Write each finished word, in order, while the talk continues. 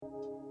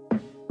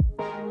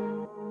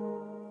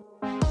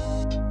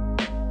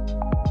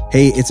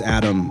Hey, it's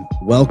Adam.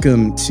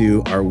 Welcome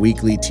to our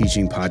weekly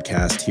teaching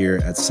podcast here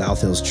at South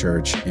Hills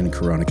Church in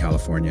Corona,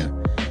 California.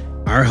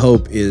 Our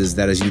hope is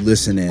that as you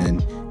listen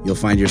in, you'll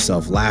find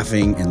yourself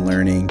laughing and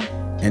learning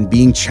and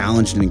being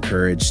challenged and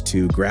encouraged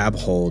to grab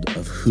hold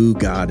of who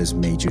God has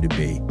made you to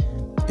be.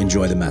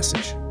 Enjoy the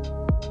message.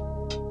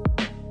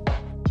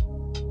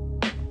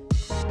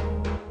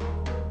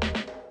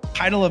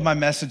 Title of my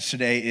message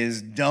today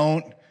is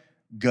Don't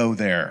Go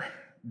There.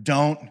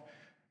 Don't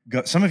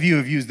go. Some of you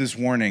have used this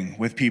warning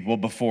with people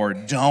before.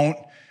 Don't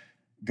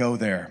go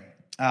there.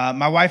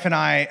 My wife and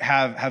I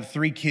have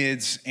three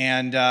kids,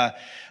 and a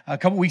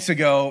couple weeks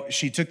ago,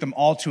 she took them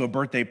all to a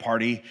birthday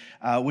party,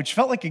 which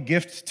felt like a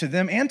gift to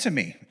them and to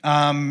me,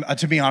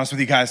 to be honest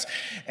with you guys.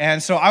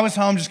 And so I was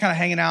home just kind of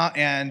hanging out,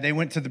 and they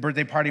went to the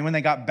birthday party. When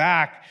they got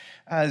back,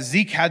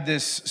 Zeke had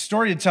this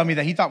story to tell me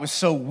that he thought was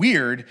so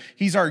weird.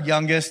 He's our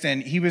youngest,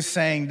 and he was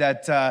saying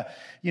that,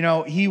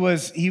 he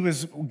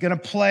was going to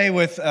play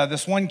with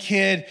this one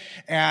kid,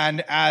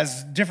 and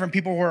as different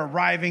people were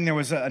arriving, there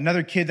was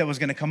another kid that was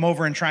going to come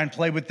over and try and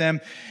play with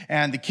them,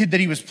 and the kid that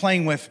he was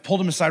playing with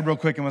pulled him aside real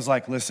quick and was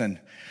like, listen,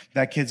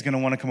 that kid's going to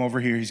want to come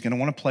over here. He's going to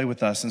want to play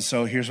with us. And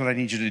so here's what I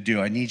need you to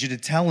do. I need you to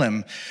tell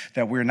him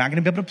that we're not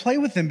going to be able to play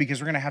with him because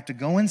we're going to have to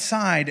go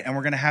inside and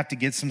we're going to have to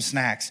get some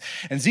snacks.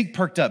 And Zeke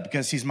perked up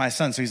because he's my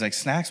son. So he's like,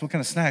 snacks? What kind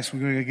of snacks?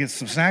 We're going to get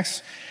some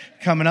snacks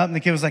coming up. And the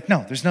kid was like,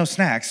 no, there's no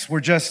snacks. We're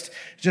just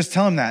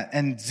tell him that.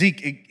 And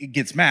Zeke it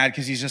gets mad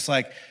because he's just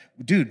like,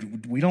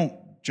 dude, we don't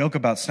joke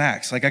about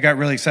snacks. Like I got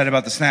really excited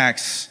about the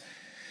snacks.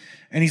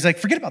 And he's like,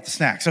 forget about the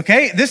snacks,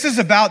 okay? This is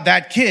about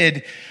that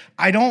kid.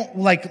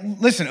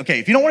 Listen, okay,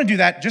 if you don't want to do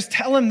that, just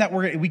tell him that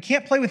we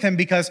can't play with him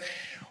because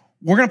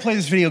we're going to play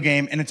this video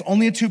game and it's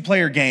only a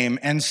 2-player game.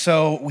 And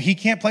so he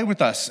can't play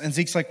with us. And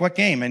Zeke's like, what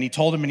game? And he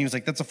told him and he was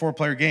like, that's a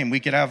 4-player game. We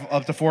could have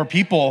up to 4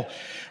 people.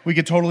 We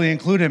could totally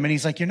include him. And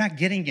he's like, you're not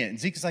getting it. And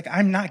Zeke's like,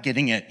 I'm not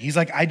getting it. He's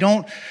like, I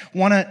don't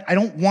want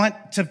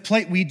to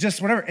play.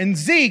 Whatever. And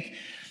Zeke,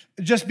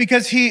 just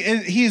because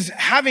he's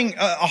having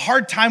a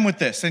hard time with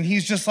this. And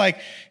he's just like,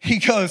 he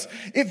goes,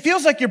 it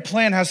feels like your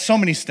plan has so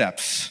many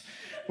steps,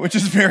 which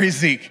is very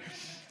Zeke.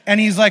 And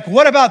he's like,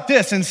 what about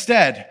this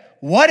instead?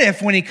 What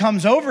if when he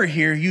comes over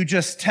here, you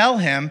just tell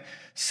him,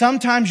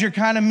 sometimes you're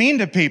kind of mean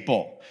to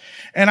people.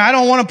 And I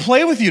don't want to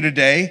play with you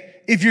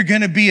today if you're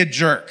going to be a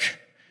jerk.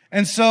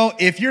 And so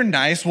if you're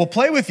nice, we'll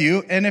play with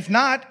you. And if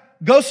not,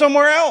 go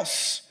somewhere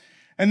else.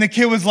 And the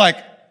kid was like,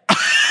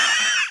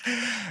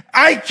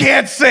 I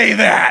can't say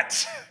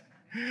that.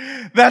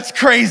 That's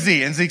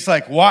crazy. And Zeke's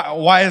like,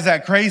 why is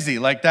that crazy?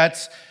 Like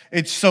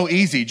it's so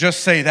easy. Just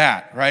say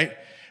that, right?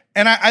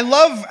 And I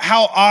love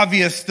how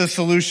obvious the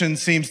solution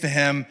seems to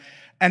him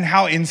and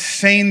how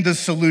insane the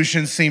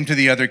solution seemed to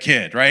the other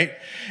kid, right?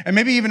 And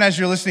maybe even as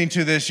you're listening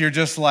to this, you're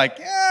just like,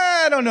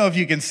 I don't know if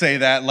you can say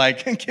that.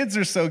 Like, kids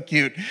are so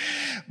cute.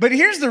 But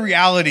here's the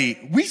reality.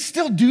 We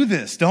still do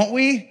this, don't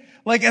we?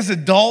 Like as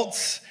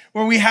adults,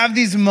 where we have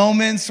these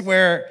moments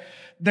where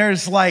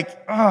there's like,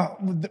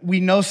 we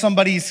know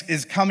somebody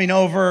is coming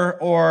over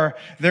or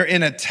they're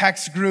in a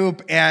text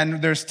group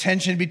and there's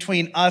tension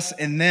between us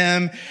and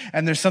them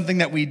and there's something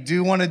that we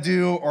do want to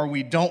do or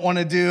we don't want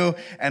to do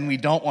and we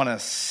don't want to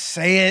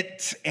say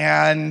it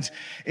and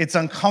it's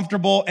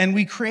uncomfortable and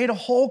we create a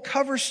whole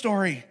cover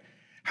story.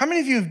 How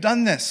many of you have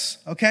done this?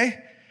 Okay.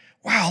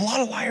 Wow, a lot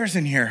of liars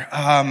in here.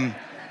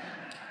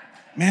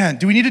 Man,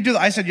 do we need to do the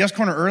I Said Yes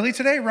corner early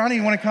today? Ronnie,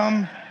 you want to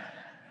come?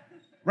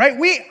 Right?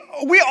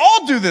 We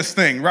all do this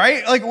thing,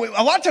 right? Like a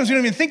lot of times we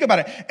don't even think about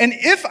it. And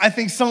if I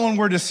think someone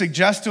were to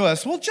suggest to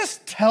us, well,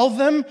 just tell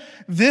them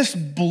this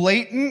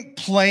blatant,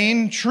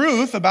 plain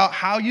truth about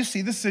how you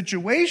see the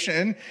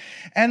situation.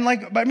 And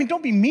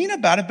don't be mean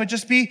about it, but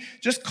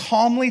just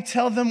calmly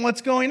tell them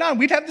what's going on.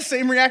 We'd have the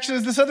same reaction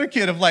as this other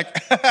kid of like,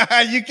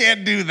 you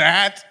can't do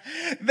that.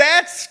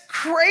 That's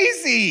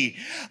crazy.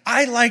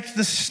 I like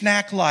the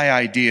snack lie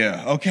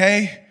idea,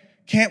 okay?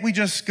 Can't we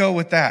just go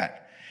with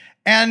that?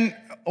 And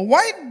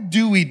why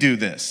do we do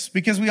this?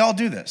 Because we all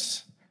do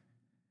this.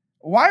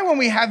 Why, when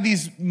we have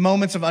these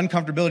moments of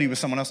uncomfortability with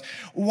someone else,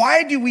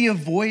 why do we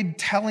avoid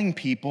telling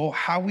people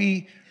how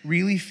we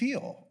really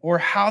feel or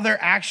how their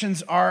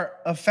actions are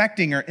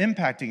affecting or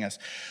impacting us?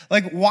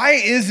 Like, why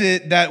is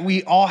it that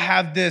we all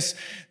have this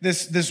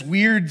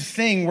weird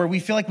thing where we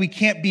feel like we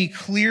can't be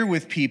clear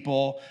with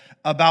people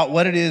about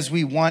what it is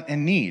we want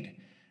and need?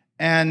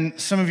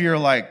 And some of you are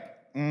like,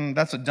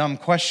 that's a dumb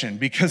question,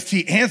 because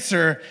the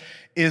answer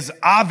is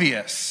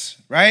obvious,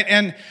 right?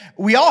 And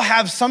we all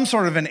have some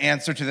sort of an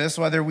answer to this,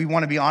 whether we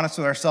want to be honest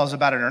with ourselves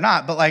about it or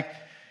not. But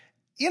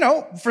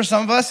for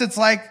some of us, it's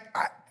like,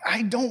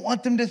 I don't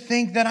want them to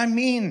think that I'm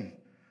mean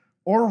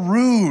or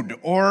rude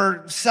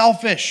or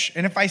selfish.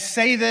 And if I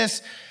say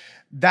this,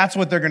 that's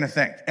what they're going to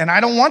think. And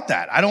I don't want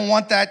that. I don't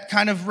want that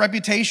kind of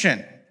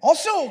reputation.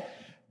 Also,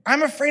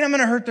 I'm afraid I'm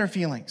going to hurt their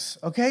feelings,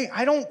 okay?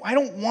 I don't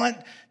want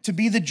to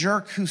be the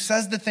jerk who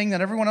says the thing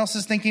that everyone else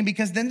is thinking,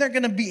 because then they're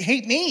going to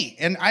hate me.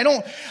 And I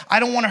don't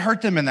want to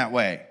hurt them in that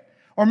way.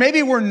 Or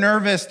maybe we're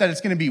nervous that it's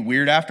going to be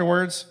weird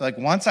afterwards. Like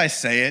once I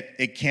say it,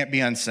 it can't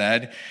be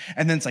unsaid.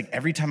 And then it's like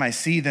every time I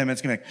see them,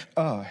 it's going to be like,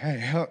 oh,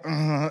 hey,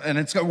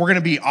 and we're going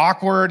to be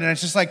awkward. And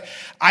it's just like,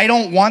 I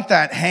don't want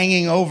that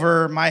hanging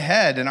over my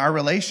head in our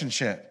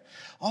relationship.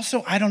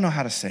 Also, I don't know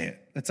how to say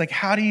it. It's like,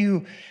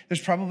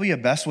 there's probably a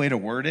best way to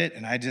word it.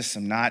 And I just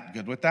am not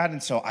good with that.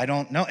 And so I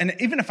don't know. And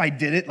even if I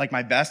did it like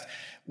my best,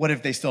 what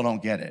if they still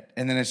don't get it?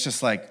 And then it's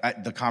just like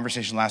the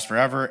conversation lasts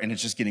forever and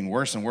it's just getting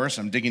worse and worse.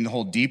 I'm digging the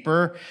hole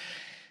deeper.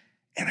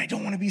 And I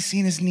don't want to be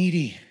seen as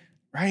needy,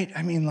 right?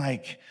 I mean,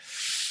 like,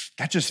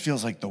 that just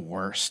feels like the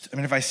worst. I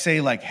mean, if I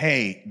say like,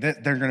 hey,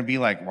 they're going to be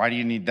like, why do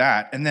you need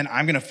that? And then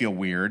I'm going to feel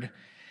weird.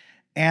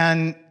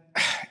 And,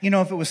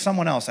 if it was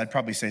someone else, I'd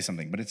probably say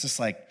something. But it's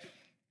just like,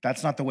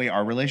 that's not the way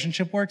our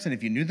relationship works. And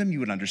if you knew them, you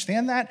would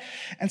understand that.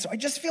 And so I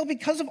just feel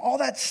because of all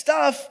that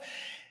stuff,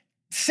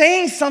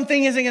 saying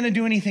something isn't going to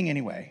do anything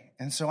anyway.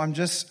 And so I'm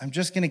just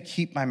going to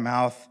keep my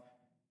mouth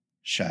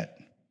shut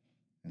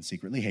and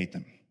secretly hate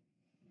them.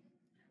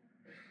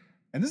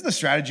 And this is the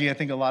strategy I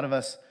think a lot of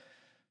us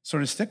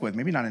sort of stick with,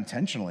 maybe not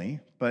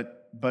intentionally,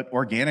 but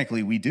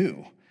organically we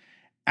do.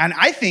 And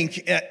I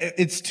think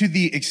it's to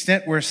the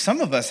extent where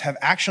some of us have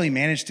actually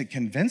managed to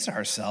convince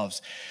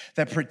ourselves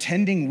that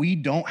pretending we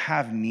don't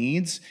have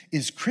needs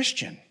is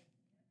Christian.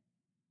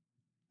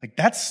 Like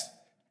that's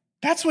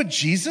what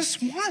Jesus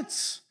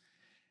wants.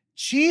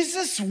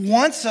 Jesus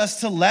wants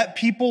us to let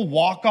people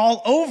walk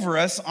all over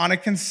us on a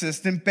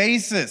consistent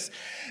basis.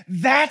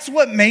 That's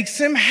what makes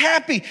him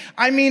happy.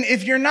 I mean,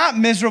 if you're not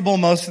miserable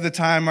most of the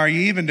time, are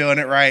you even doing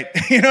it right?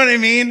 You know what I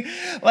mean?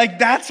 Like,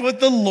 that's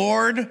what the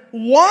Lord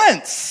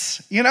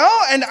wants,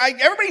 And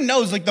everybody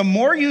knows, like, the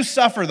more you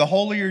suffer, the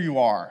holier you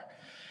are,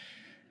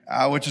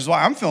 which is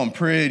why I'm feeling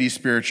pretty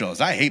spiritual, as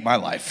I hate my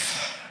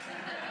life.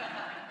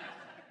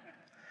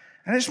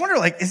 And I just wonder,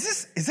 like,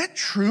 is that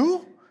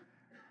true?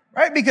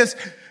 Right? Because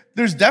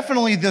there's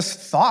definitely this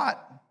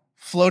thought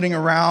floating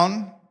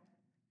around.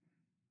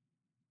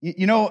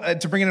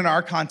 To bring it into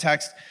our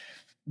context,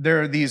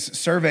 there are these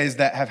surveys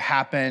that have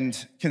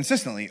happened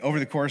consistently over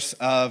the course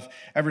of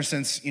ever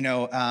since,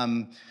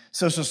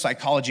 social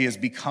psychology has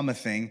become a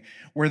thing,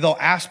 where they'll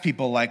ask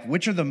people like,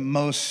 what are the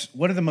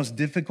most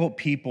difficult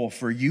people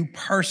for you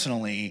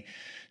personally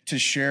to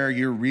share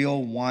your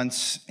real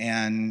wants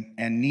and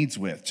needs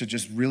with, to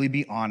just really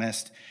be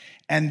honest.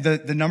 And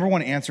the number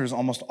one answer is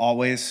almost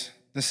always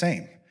the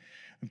same.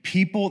 The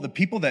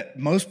people that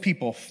most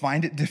people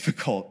find it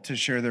difficult to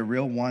share their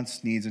real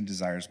wants, needs, and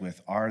desires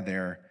with are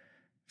their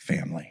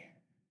family.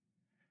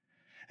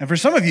 And for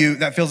some of you,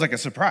 that feels like a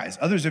surprise.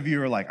 Others of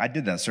you are like, I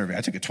did that survey.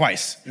 I took it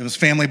twice. It was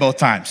family both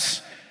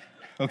times.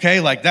 Okay,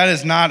 like that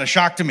is not a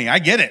shock to me. I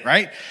get it,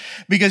 right?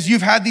 Because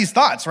you've had these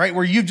thoughts, right?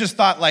 Where you've just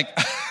thought like,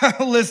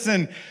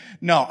 listen,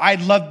 no, I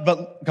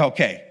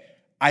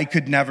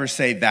could never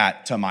say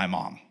that to my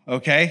mom,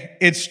 okay?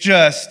 it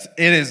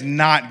is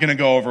not gonna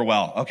go over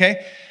well,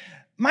 okay?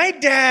 My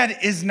dad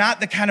is not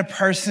the kind of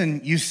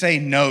person you say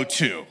no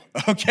to,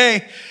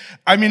 okay?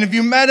 I mean, if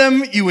you met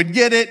him, you would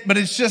get it, but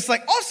it's just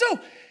like, also,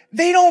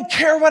 they don't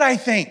care what I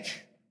think.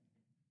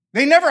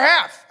 They never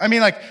have. I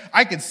mean, like,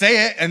 I could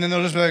say it, and then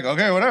they'll just be like,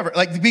 okay, whatever.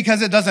 Like,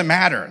 because it doesn't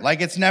matter.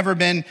 Like, it's never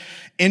been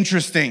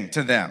interesting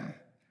to them.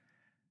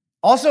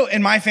 Also,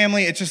 in my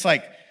family, it's just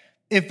like,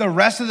 if the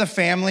rest of the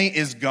family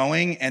is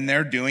going and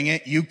they're doing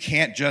it, you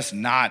can't just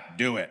not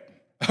do it.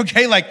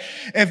 Okay, like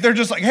if they're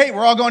just like, hey,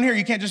 we're all going here,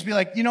 you can't just be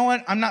like, you know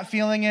what, I'm not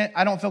feeling it,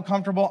 I don't feel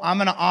comfortable, I'm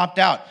gonna opt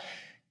out.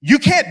 You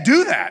can't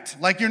do that.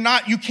 Like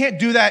you can't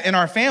do that in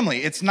our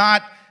family. It's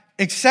not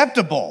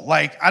acceptable.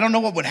 Like, I don't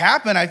know what would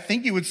happen. I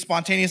think you would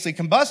spontaneously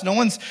combust. No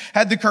one's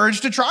had the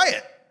courage to try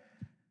it.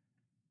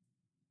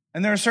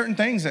 And there are certain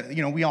things that,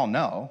 we all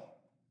know.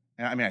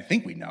 And I mean, I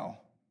think we know,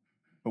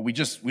 but we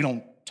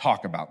don't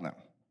talk about them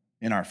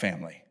in our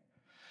family.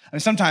 I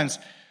mean, sometimes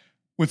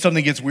when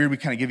something gets weird, we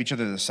kind of give each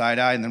other the side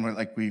eye, and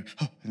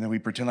then we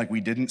pretend like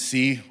we didn't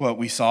see what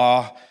we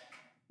saw,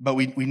 but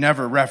we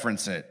never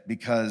reference it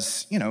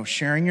because,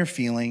 sharing your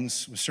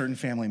feelings with certain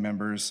family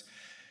members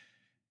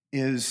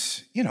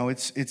is,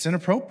 it's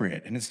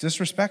inappropriate and it's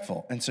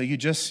disrespectful. And so you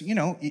just,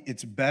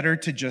 it's better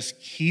to just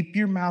keep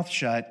your mouth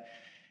shut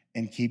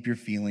and keep your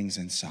feelings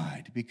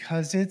inside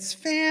because it's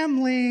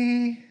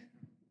family.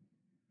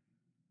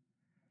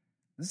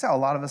 This is how a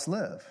lot of us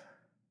live.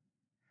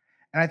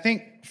 And I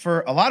think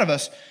for a lot of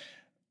us,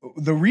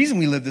 the reason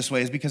we live this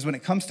way is because when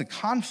it comes to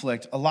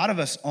conflict, a lot of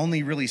us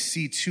only really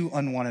see two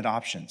unwanted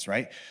options,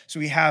 right? So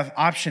we have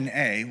option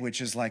A,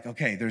 which is like,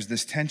 okay, there's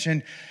this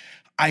tension.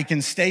 I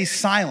can stay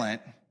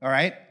silent, all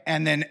right?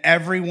 And then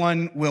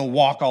everyone will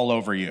walk all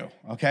over you,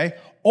 okay?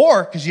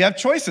 Or, because you have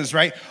choices,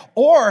 right?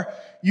 Or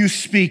you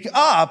speak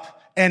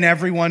up and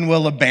everyone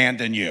will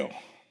abandon you.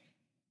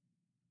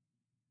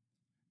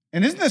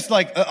 And isn't this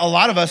like a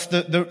lot of us,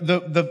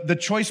 the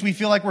choice we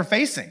feel like we're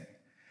facing?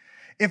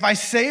 If I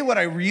say what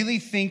I really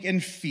think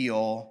and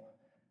feel,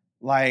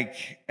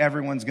 like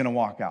everyone's gonna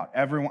walk out.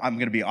 I'm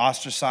gonna be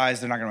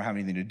ostracized. They're not gonna have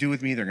anything to do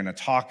with me. They're gonna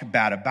talk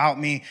bad about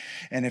me.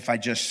 And if I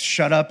just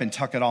shut up and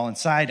tuck it all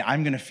inside,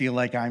 I'm gonna feel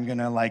like I'm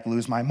gonna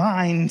lose my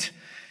mind.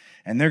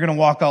 And they're gonna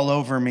walk all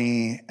over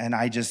me. And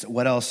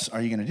what else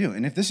are you gonna do?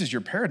 And if this is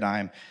your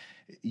paradigm,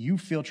 you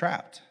feel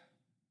trapped.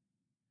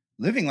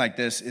 Living like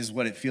this is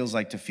what it feels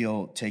like to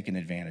feel taken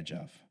advantage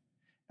of.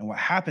 And what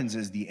happens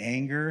is the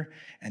anger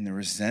and the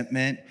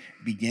resentment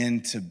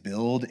begin to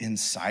build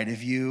inside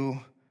of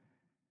you.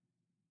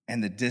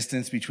 And the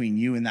distance between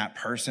you and that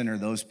person or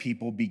those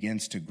people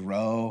begins to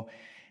grow.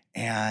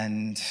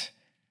 And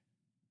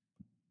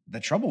the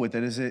trouble with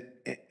it is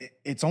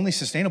it's only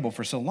sustainable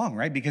for so long,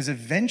 right? Because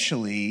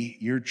eventually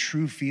your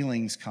true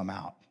feelings come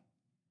out.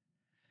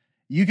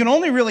 You can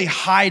only really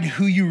hide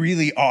who you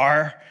really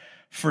are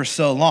for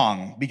so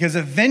long, because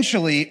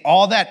eventually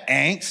all that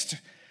angst,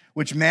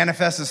 which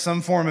manifests as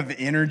some form of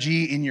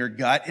energy in your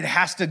gut, it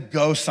has to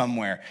go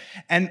somewhere.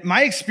 And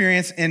my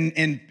experience in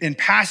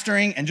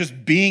pastoring and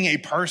just being a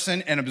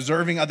person and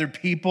observing other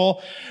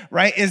people,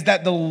 right, is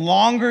that the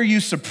longer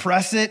you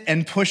suppress it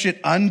and push it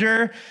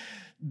under,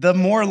 the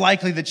more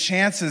likely the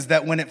chances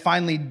that when it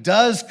finally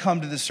does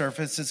come to the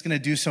surface, it's gonna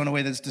do so in a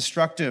way that's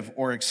destructive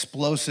or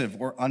explosive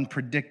or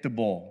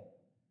unpredictable.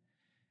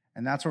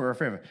 And that's what we're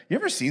afraid of. You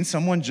ever seen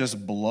someone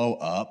just blow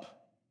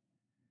up?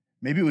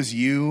 Maybe it was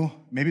you,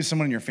 maybe it's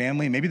someone in your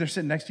family, maybe they're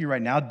sitting next to you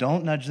right now.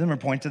 Don't nudge them or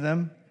point to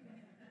them.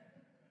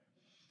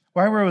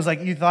 Where it was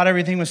like you thought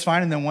everything was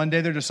fine, and then one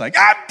day they're just like,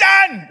 I'm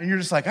done! And you're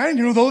just like, I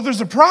didn't know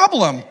there's a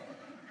problem.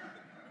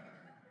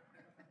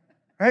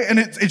 Right? And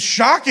it's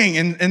shocking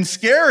and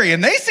scary,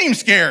 and they seem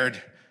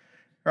scared,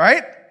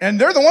 right? And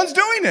they're the ones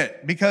doing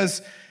it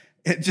because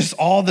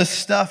all this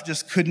stuff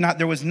just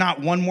there was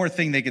not one more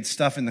thing they could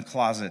stuff in the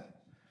closet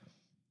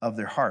of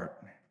their heart.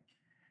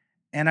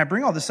 And I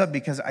bring all this up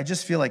because I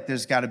just feel like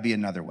there's got to be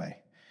another way.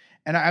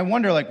 And I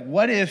wonder,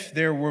 what if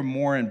there were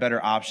more and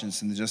better options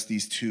than just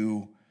these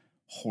two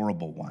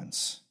horrible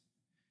ones?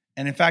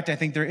 And in fact, I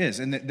think there is.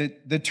 And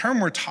the term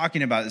we're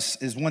talking about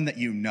is one that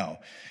you know.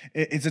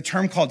 It's a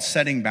term called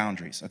setting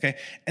boundaries, okay?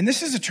 And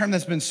this is a term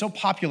that's been so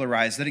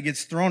popularized that it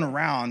gets thrown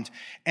around.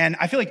 And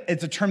I feel like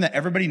it's a term that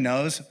everybody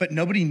knows, but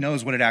nobody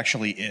knows what it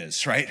actually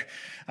is, right?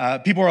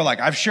 People are like,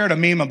 I've shared a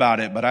meme about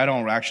it, but I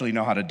don't actually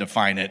know how to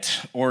define it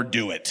or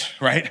do it,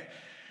 right?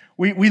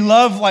 We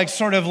love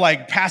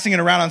passing it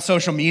around on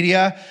social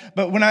media,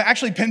 but when I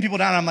actually pin people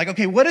down, I'm like,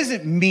 okay, what does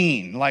it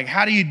mean?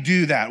 How do you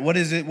do that? What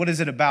is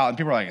it about? And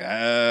people are like,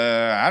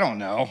 I don't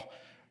know,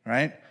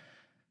 right?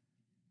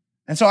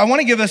 And so I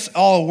want to give us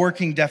all a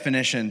working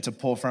definition to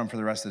pull from for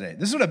the rest of the day.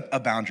 This is what a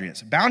boundary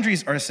is.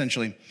 Boundaries are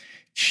essentially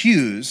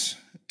cues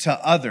to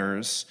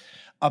others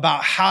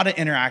about how to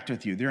interact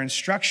with you. They're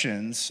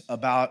instructions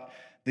about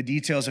the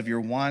details of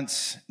your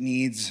wants,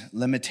 needs,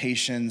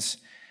 limitations,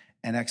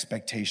 and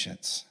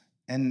expectations.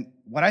 And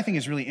what I think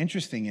is really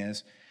interesting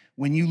is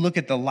when you look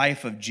at the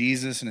life of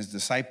Jesus and his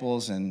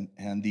disciples and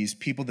these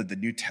people that the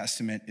New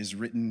Testament is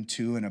written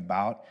to and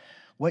about,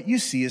 what you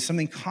see is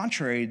something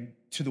contrary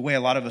to the way a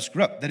lot of us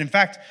grew up. That in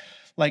fact,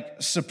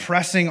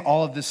 suppressing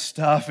all of this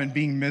stuff and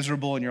being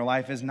miserable in your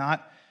life is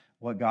not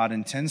what God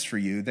intends for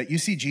you. That you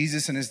see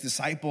Jesus and his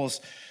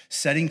disciples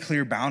setting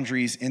clear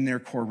boundaries in their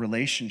core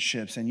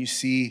relationships, and you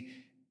see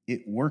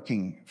it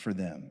working for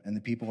them and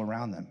the people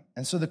around them.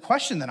 And so the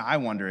question that I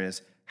wonder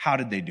is, how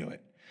did they do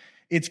it?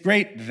 It's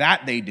great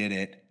that they did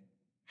it.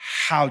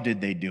 How did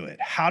they do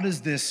it? How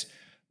does this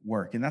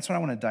work? And that's what I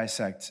want to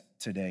dissect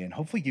today and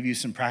hopefully give you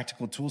some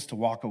practical tools to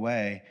walk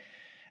away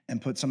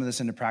and put some of this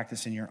into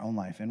practice in your own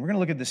life. And we're going to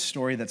look at this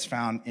story that's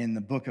found in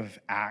the book of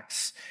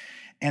Acts.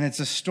 And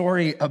it's a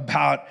story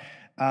about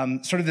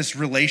sort of this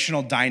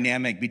relational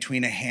dynamic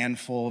between a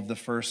handful of the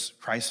first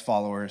Christ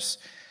followers,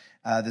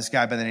 this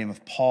guy by the name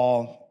of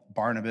Paul,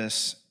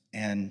 Barnabas,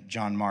 and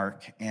John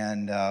Mark.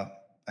 And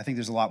I think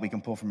there's a lot we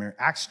can pull from here.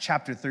 Acts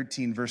chapter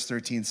 13, verse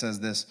 13 says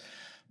this.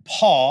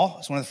 Paul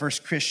is one of the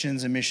first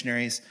Christians and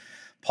missionaries.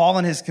 Paul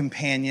and his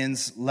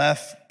companions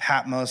left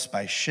Patmos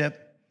by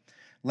ship,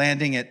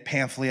 landing at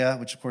Pamphylia,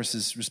 which of course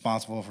is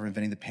responsible for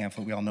inventing the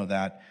pamphlet. We all know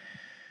that.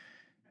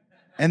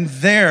 And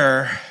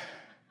there,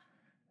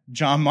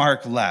 John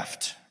Mark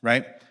left,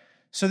 right?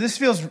 So this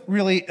feels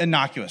really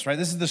innocuous, right?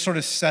 This is the sort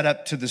of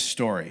setup to the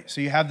story.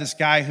 So you have this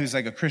guy who's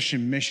like a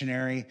Christian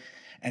missionary,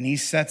 and he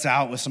sets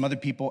out with some other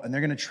people, and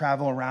they're going to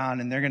travel around,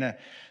 and they're going to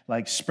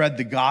spread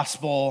the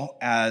gospel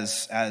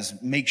as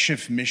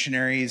makeshift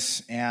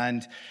missionaries.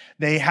 And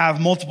they have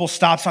multiple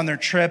stops on their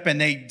trip,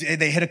 and they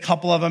hit a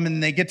couple of them,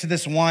 and they get to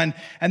this one,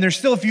 and there's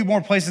still a few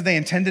more places they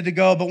intended to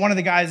go. But one of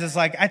the guys is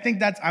like, I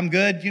think I'm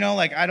good.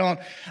 I don't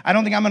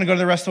think I'm going to go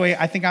the rest of the way.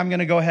 I think I'm going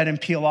to go ahead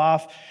and peel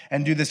off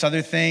and do this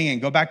other thing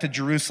and go back to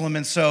Jerusalem.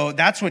 And so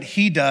that's what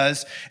he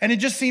does. And it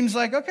just seems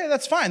like, okay,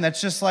 that's fine. That's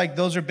just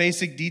those are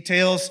basic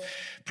details.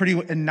 Pretty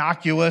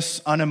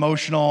innocuous,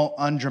 unemotional,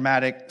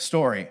 undramatic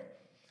story.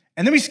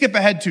 And then we skip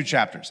ahead 2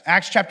 chapters.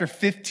 Acts chapter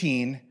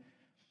 15,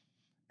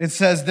 it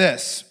says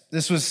this.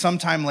 This was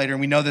sometime later,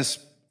 and we know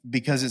this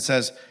because it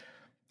says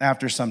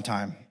after some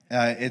time.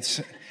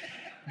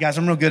 Guys,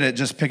 I'm real good at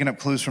just picking up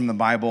clues from the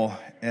Bible.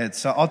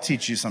 I'll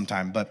teach you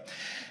sometime. But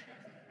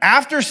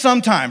after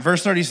some time,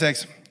 verse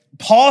 36,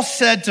 Paul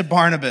said to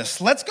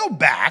Barnabas, let's go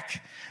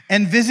back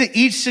and visit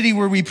each city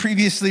where we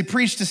previously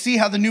preached to see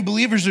how the new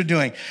believers are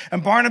doing.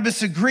 And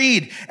Barnabas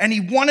agreed, and he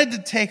wanted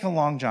to take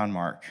along John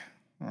Mark.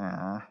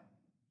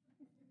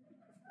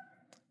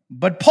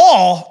 But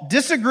Paul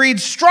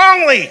disagreed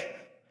strongly,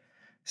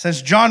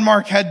 since John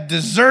Mark had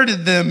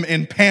deserted them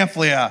in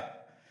Pamphylia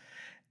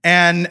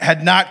and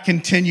had not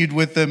continued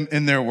with them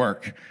in their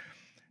work.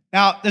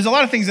 Now, there's a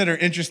lot of things that are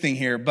interesting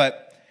here,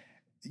 but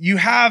you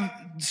have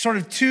sort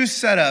of two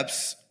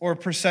setups or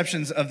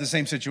perceptions of the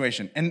same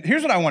situation. And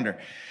here's what I wonder.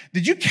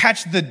 Did you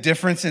catch the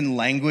difference in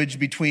language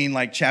between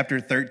like chapter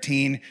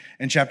 13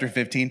 and chapter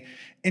 15?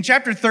 In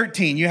chapter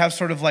 13, you have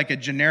sort of like a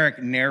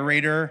generic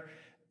narrator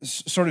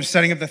sort of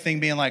setting up the thing,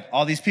 being like,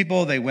 all these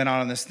people, they went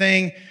on this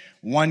thing.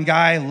 One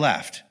guy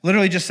left.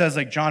 Literally just says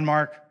like John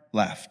Mark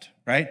left,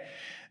 right?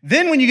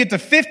 Then when you get to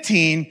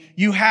 15,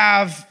 you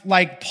have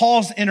like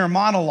Paul's inner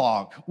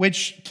monologue,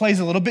 which plays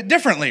a little bit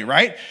differently,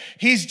 right?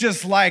 He's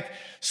just like,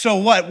 so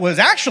what was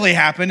actually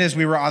happened is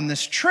we were on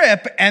this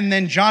trip and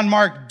then John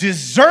Mark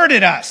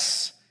deserted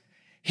us.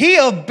 He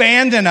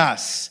abandoned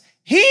us.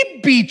 He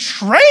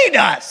betrayed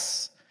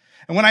us.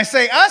 And when I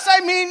say us, I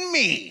mean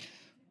me.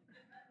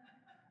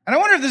 And I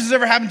wonder if this has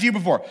ever happened to you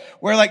before,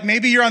 where like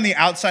maybe you're on the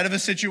outside of a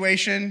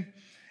situation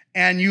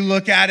and you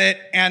look at it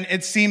and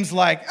it seems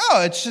like,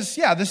 oh, it's just,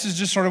 yeah, this is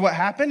just sort of what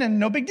happened and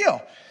no big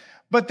deal.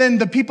 But then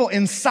the people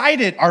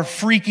inside it are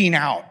freaking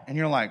out. And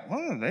you're like,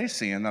 what are they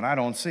seeing that I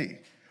don't see?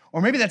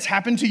 Or maybe that's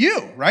happened to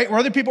you, right? Where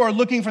other people are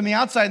looking from the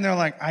outside and they're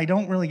like, I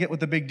don't really get what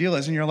the big deal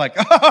is. And you're like,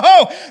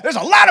 oh, there's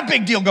a lot of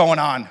big deal going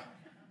on.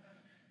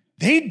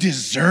 They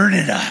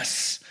deserted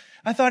us.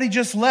 I thought he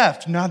just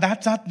left. No,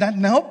 that's not that.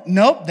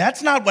 Nope,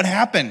 that's not what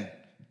happened.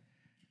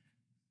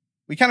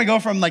 We kind of go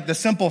from like the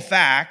simple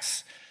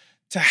facts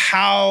to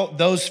how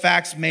those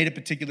facts made a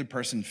particular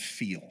person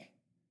feel.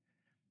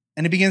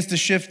 And it begins to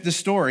shift the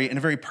story in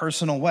a very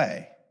personal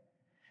way.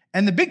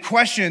 And the big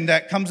question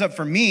that comes up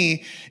for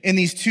me in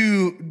these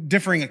two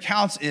differing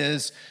accounts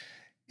is,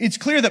 it's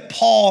clear that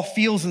Paul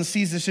feels and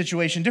sees the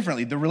situation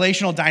differently, the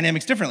relational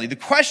dynamics differently. The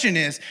question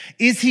is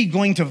he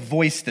going to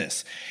voice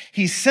this?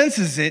 He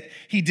senses it,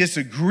 he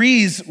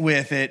disagrees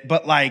with it,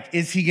 but like,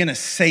 is he gonna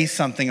say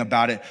something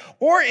about it?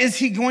 Or is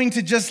he going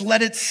to just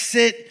let it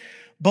sit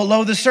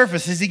below the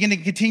surface? Is he gonna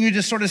continue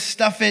to sort of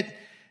stuff it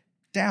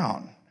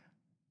down?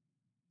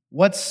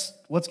 What's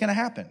gonna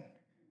happen?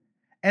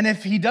 And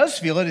if he does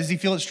feel it, does he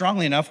feel it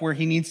strongly enough where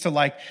he needs to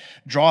like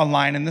draw a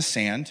line in the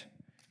sand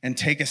and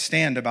take a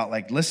stand about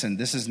like, listen,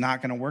 this is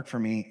not going to work for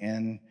me,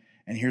 and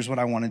here's what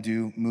I want to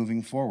do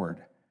moving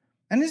forward.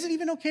 And is it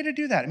even okay to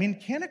do that? I mean,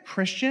 can a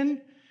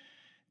Christian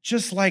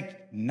just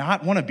like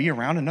not want to be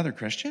around another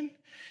Christian?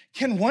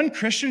 Can one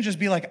Christian just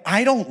be like,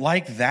 I don't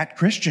like that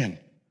Christian,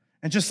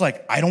 and just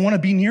like, I don't want to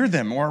be near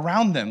them or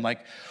around them.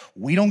 Like,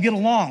 we don't get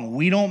along.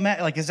 We don't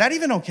match. Like, is that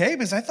even okay?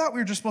 Because I thought we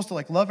were just supposed to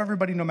like love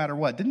everybody no matter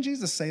what. Didn't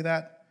Jesus say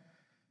that?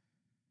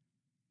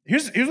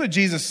 Here's what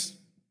Jesus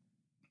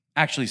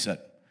actually said.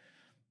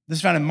 This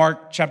is found in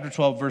Mark chapter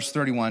 12, verse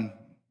 31.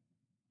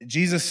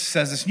 Jesus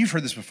says this, and you've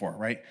heard this before,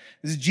 right?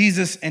 This is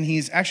Jesus, and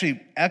he's actually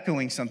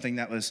echoing something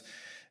that was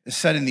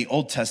said in the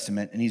Old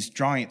Testament, and he's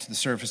drawing it to the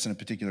surface in a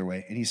particular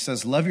way. And he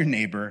says, love your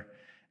neighbor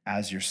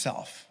as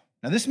yourself.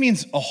 Now, this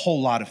means a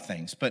whole lot of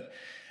things, but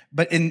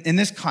in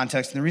this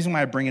context, and the reason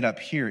why I bring it up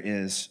here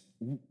is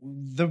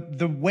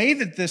the way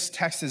that this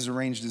text is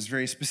arranged is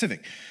very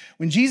specific.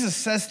 When Jesus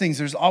says things,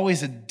 there's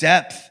always a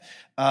depth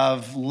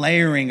of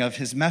layering of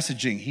his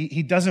messaging.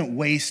 He doesn't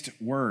waste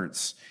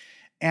words.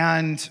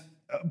 And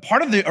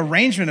part of the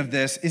arrangement of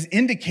this is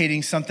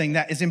indicating something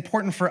that is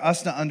important for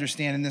us to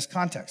understand in this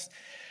context.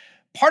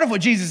 Part of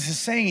what Jesus is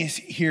saying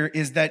here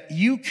is that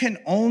you can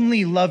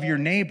only love your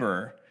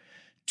neighbor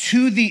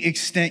to the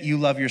extent you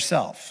love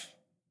yourself.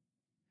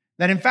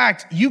 That in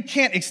fact, you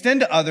can't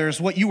extend to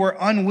others what you are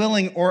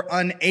unwilling or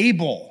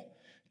unable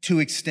to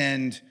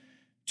extend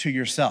to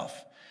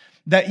yourself.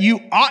 That you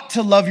ought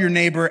to love your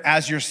neighbor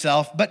as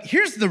yourself, but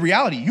here's the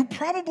reality. You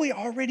probably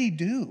already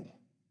do.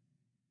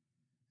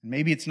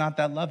 Maybe it's not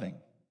that loving.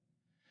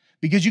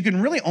 Because you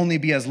can really only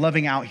be as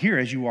loving out here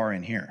as you are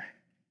in here.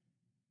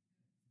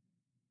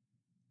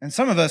 And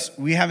some of us,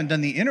 we haven't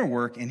done the inner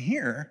work in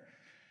here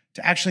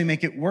to actually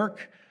make it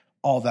work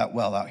all that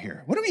well out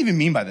here. What do we even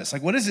mean by this?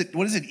 Like, what does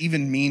it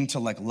even mean to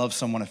like love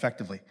someone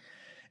effectively?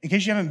 In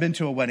case you haven't been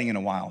to a wedding in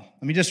a while,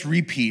 let me just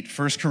repeat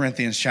 1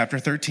 Corinthians chapter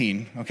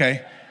 13,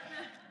 okay?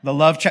 The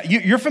love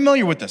you're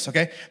familiar with this,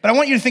 okay? But I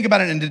want you to think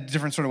about it in a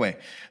different sort of way.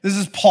 This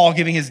is Paul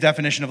giving his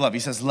definition of love. He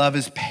says, love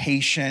is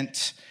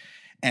patient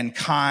and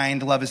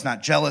kind. Love is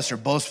not jealous or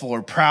boastful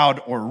or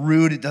proud or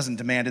rude. It doesn't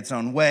demand its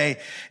own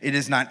way. It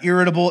is not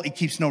irritable. It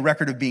keeps no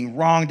record of being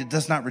wronged. It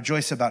does not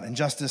rejoice about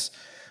injustice,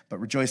 but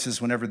rejoices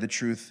whenever the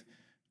truth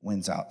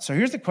wins out. So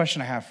here's the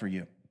question I have for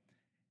you.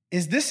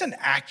 Is this an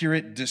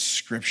accurate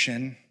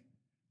description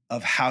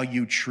of how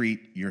you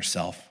treat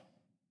yourself?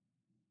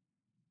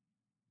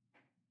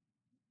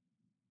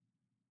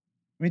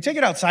 I mean, take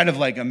it outside of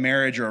like a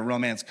marriage or a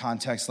romance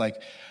context.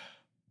 Like,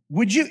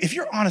 would you, if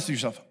you're honest with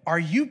yourself, are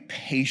you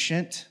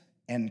patient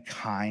and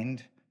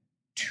kind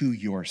to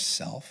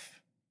yourself?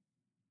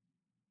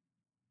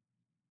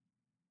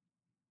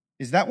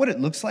 Is that what it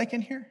looks like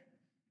in here?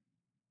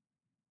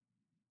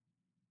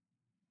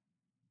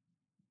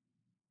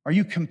 Are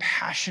you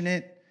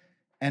compassionate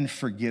and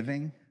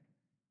forgiving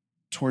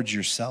towards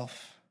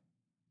yourself?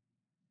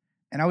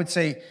 And I would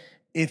say,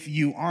 if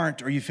you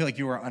aren't, or you feel like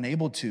you are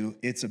unable to,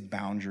 it's a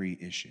boundary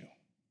issue.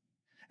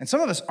 And some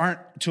of us aren't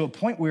to a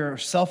point where we're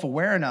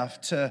self-aware enough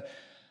to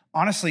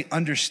honestly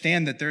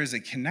understand that there is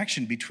a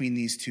connection between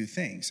these two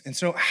things. And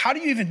so how do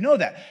you even know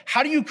that?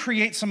 How do you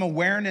create some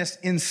awareness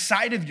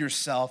inside of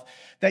yourself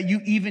that you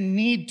even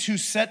need to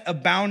set a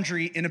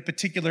boundary in a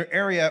particular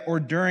area or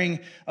during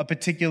a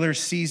particular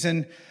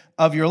season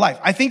of your life?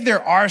 I think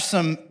there are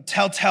some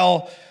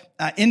telltale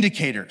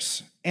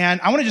indicators.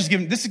 And I want to just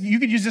give this, you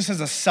could use this as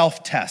a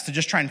self-test to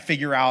just try and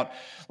figure out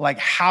like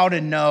how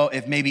to know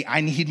if maybe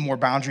I need more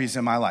boundaries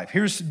in my life.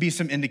 Here's be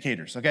some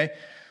indicators, okay?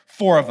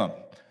 4 of them.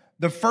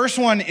 The first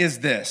one is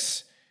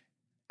this.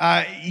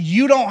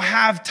 You don't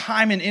have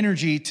time and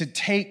energy to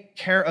take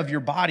care of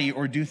your body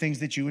or do things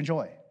that you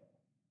enjoy.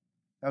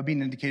 That would be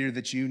an indicator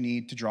that you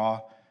need to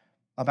draw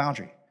a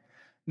boundary.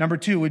 Number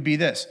 2 would be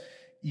this.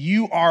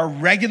 You are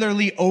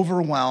regularly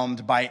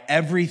overwhelmed by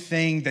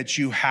everything that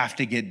you have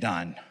to get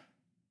done.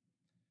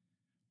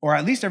 Or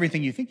at least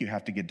everything you think you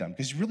have to get done.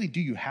 Because really, do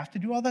you have to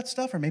do all that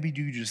stuff? Or maybe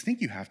do you just think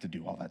you have to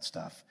do all that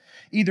stuff?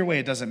 Either way,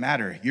 it doesn't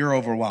matter. You're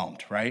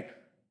overwhelmed, right?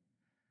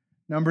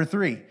 Number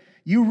 3,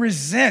 you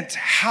resent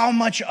how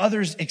much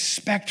others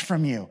expect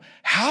from you.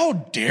 How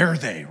dare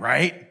they,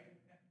 right?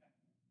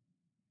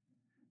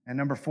 And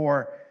number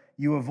 4,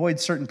 you avoid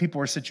certain people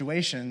or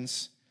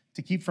situations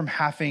to keep from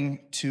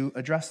having to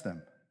address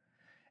them.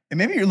 And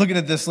maybe you're looking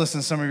at this list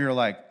and some of you are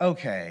like,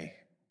 okay,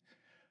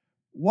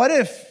 what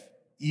if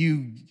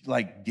you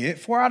like get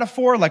 4 out of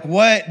 4? Like,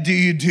 what do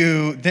you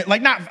do that,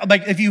 like, not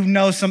like if you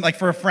know some, like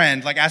for a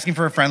friend, like asking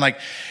for a friend, like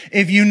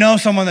if you know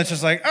someone that's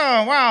just like,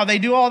 oh, wow, they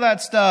do all that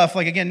stuff.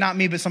 Like, again, not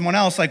me, but someone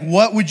else. Like,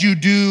 what would you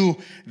do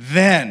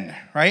then?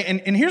 Right.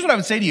 And here's what I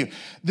would say to you.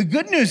 The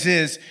good news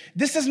is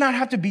this does not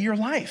have to be your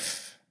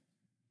life.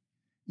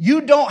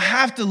 You don't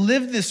have to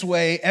live this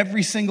way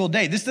every single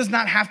day. This does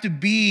not have to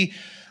be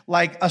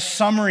like a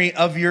summary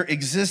of your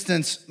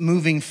existence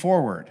moving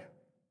forward.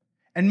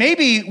 And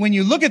maybe when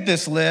you look at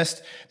this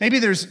list, maybe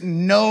there's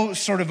no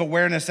sort of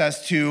awareness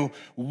as to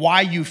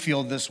why you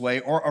feel this way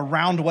or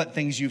around what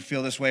things you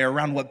feel this way or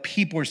around what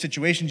people or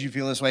situations you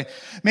feel this way.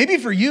 Maybe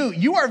for you,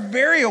 you are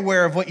very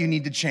aware of what you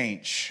need to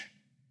change.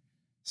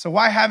 So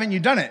why haven't you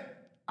done it?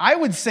 I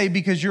would say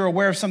because you're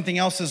aware of something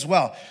else as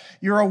well.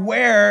 You're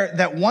aware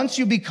that once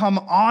you become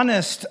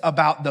honest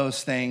about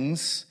those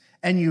things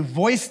and you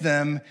voice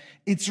them,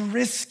 it's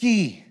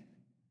risky.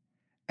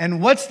 And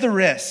what's the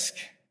risk?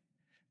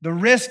 The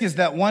risk is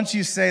that once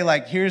you say,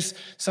 like, here's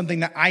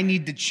something that I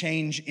need to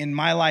change in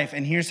my life,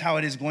 and here's how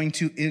it is going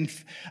to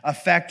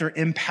affect or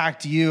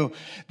impact you,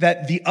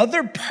 that the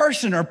other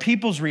person or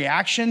people's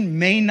reaction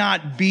may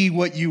not be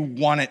what you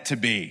want it to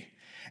be.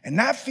 And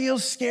that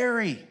feels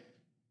scary.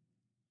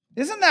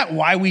 Isn't that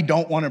why we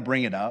don't want to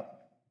bring it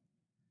up?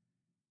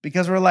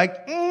 Because we're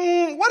like,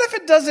 what if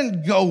it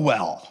doesn't go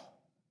well?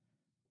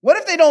 What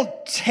if they don't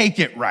take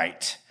it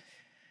right?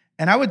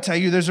 And I would tell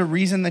you there's a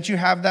reason that you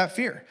have that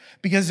fear,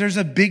 because there's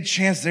a big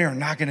chance they are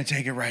not going to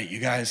take it right, you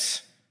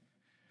guys.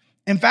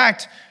 In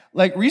fact,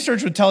 like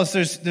research would tell us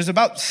there's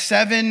about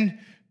 7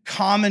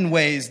 common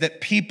ways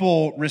that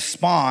people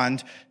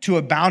respond to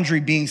a boundary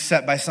being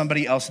set by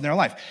somebody else in their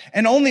life.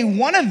 And only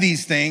one of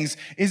these things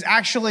is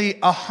actually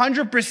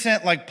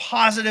 100% like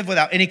positive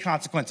without any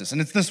consequences.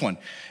 And it's this one.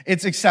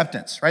 It's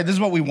acceptance, right? This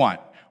is what we want,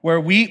 where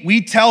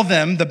we tell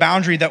them the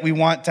boundary that we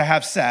want to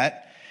have set,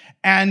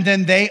 and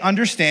then they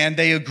understand,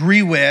 they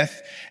agree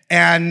with,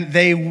 and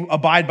they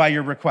abide by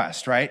your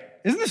request, right?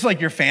 Isn't this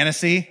like your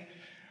fantasy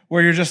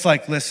where you're just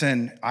like,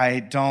 listen, I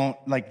don't,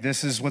 like,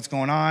 this is what's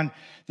going on.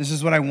 This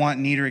is what I want,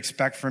 need, or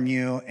expect from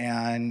you.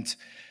 And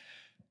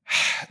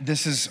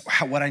this is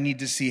what I need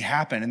to see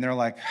happen. And they're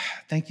like,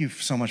 thank you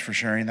so much for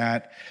sharing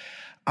that.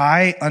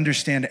 I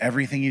understand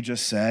everything you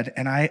just said,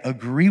 and I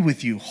agree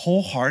with you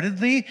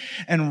wholeheartedly.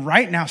 And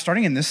right now,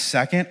 starting in this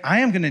second, I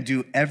am going to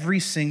do every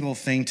single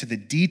thing to the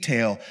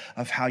detail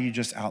of how you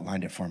just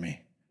outlined it for me.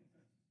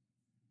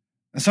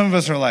 And some of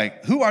us are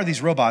like, who are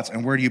these robots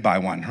and where do you buy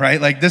one, right?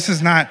 Like, this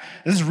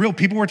is real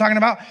people we're talking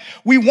about.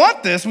 We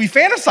want this. We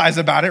fantasize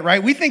about it,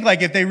 right? We think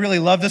like if they really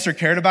loved us or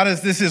cared about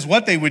us, this is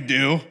what they would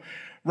do,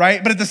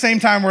 right? But at the same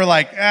time, we're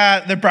like,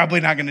 they're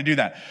probably not going to do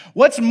that.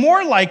 What's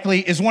more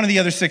likely is one of the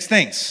other 6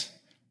 things.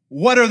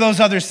 What are those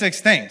other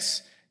 6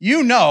 things?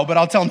 You know, but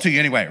I'll tell them to you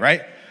anyway,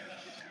 right?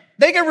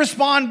 They can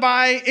respond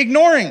by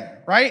ignoring,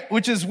 right?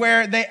 Which is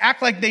where they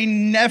act like they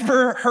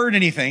never heard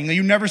anything, that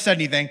you never said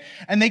anything,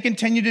 and they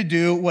continue to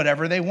do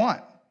whatever they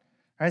want,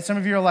 right? Some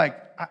of you are like,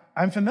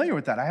 I'm familiar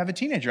with that. I have a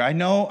teenager.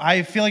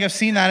 I feel like I've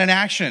seen that in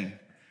action.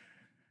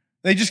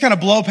 They just kind of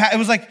blow past. It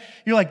was like,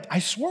 you're like, I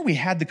swore we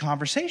had the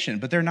conversation,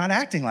 but they're not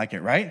acting like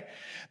it, right?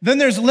 Then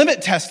there's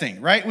limit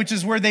testing, right? Which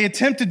is where they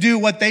attempt to do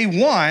what they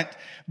want,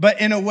 but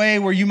in a way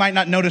where you might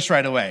not notice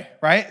right away,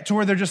 right? To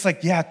where they're just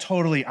like, yeah,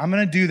 totally, I'm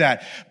gonna do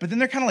that. But then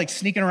they're kind of like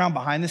sneaking around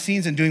behind the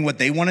scenes and doing what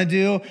they wanna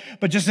do,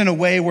 but just in a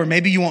way where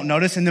maybe you won't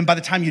notice. And then by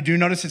the time you do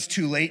notice, it's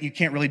too late and you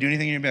can't really do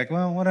anything. And you'll be like,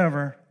 well,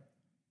 whatever.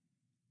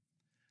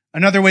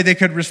 Another way they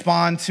could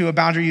respond to a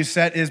boundary you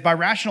set is by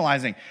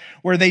rationalizing,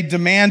 where they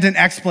demand an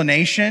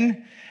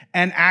explanation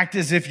and act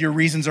as if your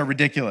reasons are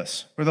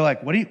ridiculous. Where they're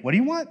like, what do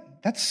you want?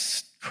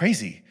 That's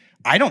crazy.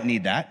 I don't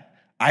need that.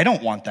 I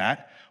don't want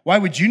that. Why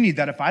would you need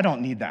that if I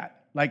don't need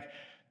that? Like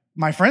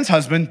my friend's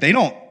husband, they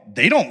don't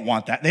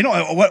want that. They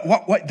don't,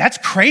 what? That's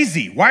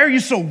crazy. Why are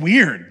you so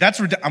weird?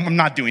 I'm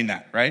not doing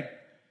that, right?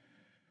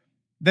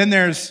 Then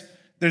there's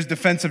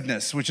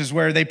defensiveness, which is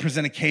where they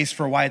present a case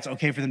for why it's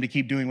okay for them to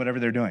keep doing whatever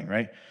they're doing,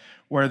 right?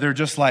 Where they're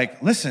just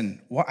like, listen,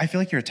 I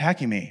feel like you're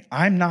attacking me.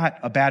 I'm not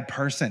a bad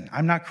person.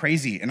 I'm not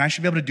crazy, and I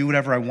should be able to do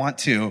whatever I want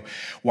to.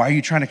 Why are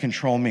you trying to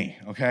control me,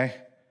 okay?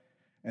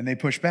 And they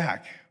push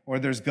back. Or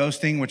there's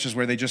ghosting, which is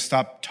where they just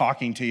stop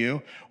talking to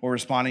you or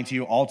responding to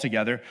you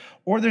altogether.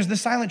 Or there's the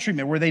silent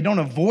treatment, where they don't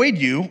avoid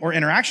you or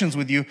interactions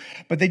with you,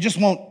 but they just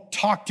won't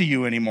talk to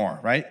you anymore,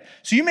 right?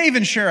 So you may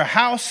even share a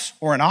house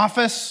or an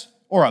office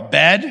or a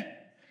bed,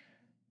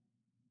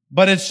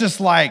 but it's just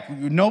like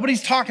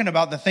nobody's talking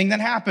about the thing that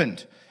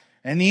happened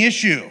and the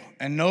issue,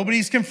 and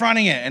nobody's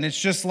confronting it. And it's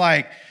just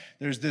like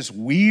there's this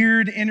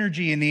weird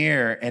energy in the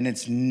air, and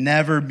it's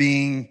never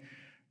being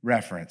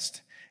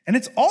referenced. And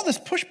it's all this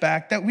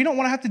pushback that we don't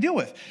want to have to deal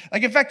with.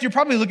 Like, in fact, you're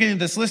probably looking at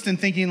this list and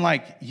thinking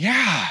like,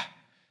 yeah,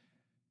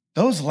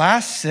 those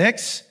last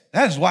 6,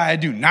 that is why I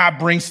do not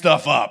bring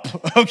stuff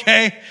up,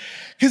 okay?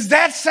 Because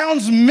that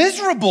sounds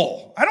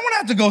miserable. I don't want to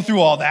have to go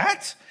through all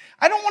that.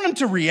 I don't want them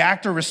to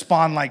react or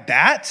respond like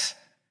that.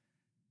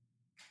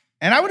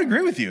 And I would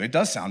agree with you. It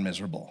does sound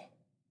miserable.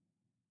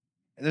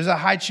 There's a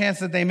high chance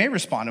that they may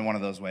respond in one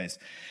of those ways.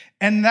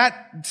 And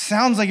that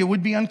sounds like it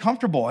would be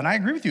uncomfortable. And I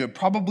agree with you. It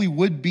probably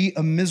would be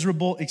a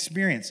miserable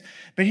experience.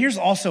 But here's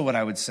also what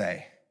I would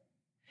say.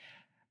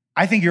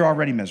 I think you're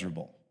already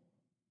miserable.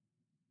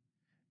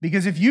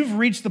 Because if you've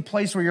reached the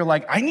place where you're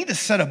like, I need to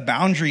set a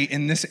boundary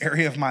in this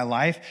area of my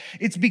life,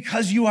 it's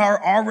because you are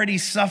already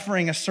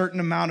suffering a certain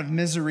amount of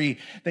misery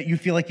that you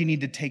feel like you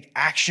need to take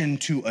action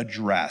to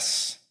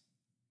address.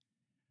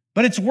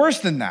 But it's worse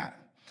than that.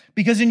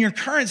 Because in your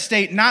current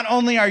state, not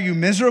only are you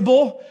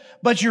miserable,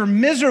 but you're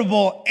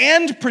miserable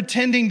and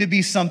pretending to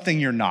be something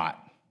you're not.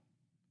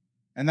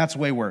 And that's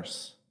way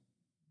worse.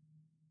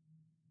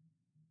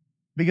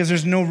 Because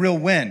there's no real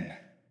win.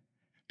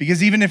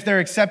 Because even if they're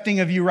accepting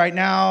of you right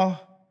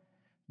now,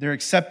 they're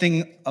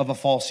accepting of a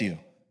false you.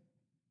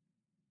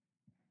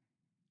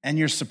 And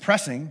you're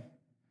suppressing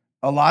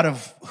a lot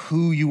of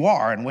who you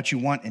are and what you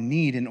want and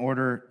need in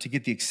order to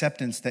get the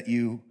acceptance that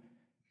you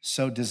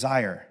so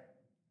desire.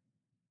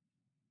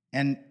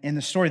 And in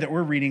the story that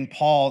we're reading,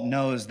 Paul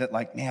knows that,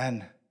 like,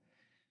 man,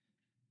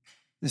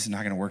 this is not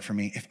going to work for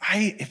me. If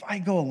I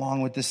go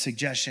along with this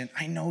suggestion,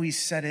 I know he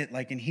said it,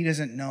 like, and he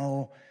doesn't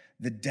know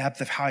the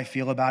depth of how I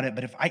feel about it.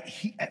 But if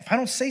I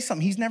don't say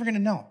something, he's never going to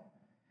know.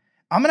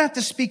 I'm going to have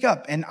to speak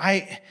up. And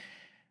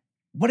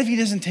what if he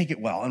doesn't take it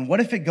well? And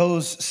what if it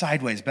goes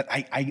sideways? But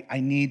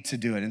I need to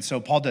do it. And so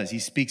Paul does. He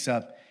speaks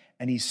up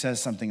and he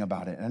says something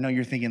about it. And I know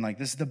you're thinking like,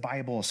 this is the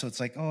Bible. So it's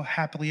like, oh,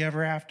 happily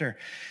ever after.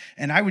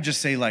 And I would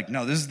just say like,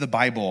 no, this is the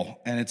Bible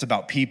and it's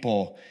about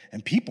people,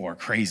 and people are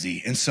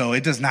crazy. And so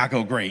it does not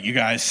go great, you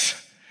guys.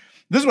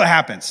 This is what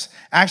happens.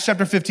 Acts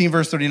chapter 15,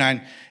 verse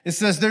 39. It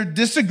says their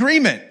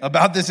disagreement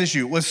about this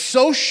issue was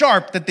so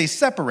sharp that they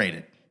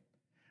separated.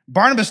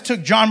 Barnabas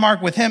took John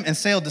Mark with him and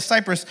sailed to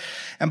Cyprus,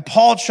 and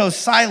Paul chose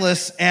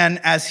Silas, and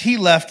as he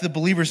left, the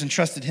believers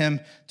entrusted him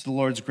to the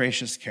Lord's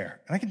gracious care.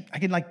 And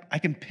I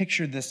can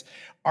picture this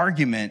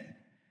argument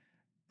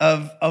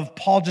of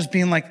Paul just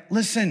being like,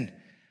 listen,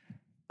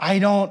 I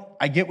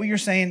get what you're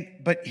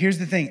saying, but here's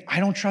the thing, I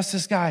don't trust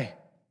this guy.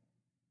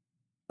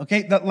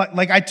 Okay,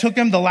 like I took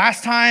him the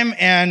last time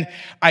and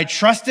I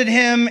trusted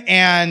him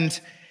and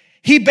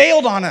he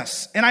bailed on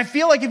us. And I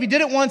feel like if he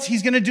did it once,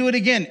 he's going to do it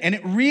again. And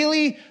it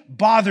really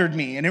bothered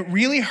me and it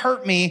really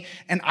hurt me.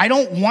 And I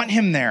don't want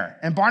him there.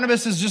 And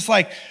Barnabas is just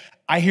like,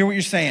 I hear what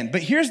you're saying.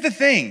 But here's the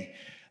thing.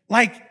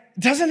 Like,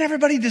 doesn't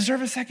everybody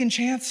deserve a second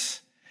chance?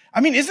 I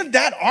mean, isn't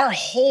that our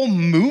whole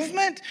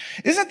movement?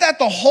 Isn't that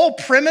the whole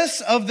premise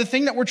of the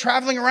thing that we're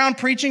traveling around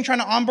preaching, trying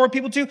to onboard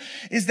people to?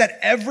 Is that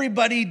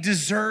everybody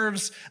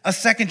deserves a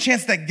second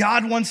chance, that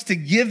God wants to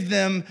give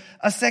them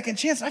a second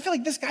chance. I feel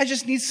like this guy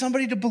just needs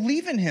somebody to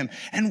believe in him.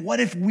 And what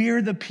if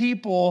we're the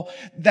people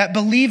that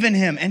believe in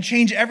him and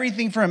change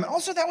everything for him?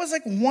 Also, that was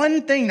like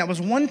one thing. That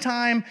was one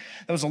time.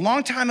 That was a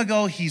long time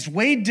ago. He's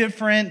way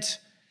different.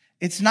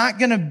 It's not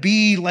going to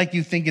be like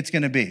you think it's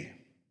going to be.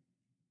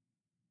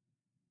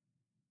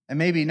 And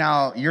maybe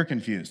now you're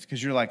confused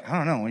because you're like, I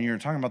don't know, when you were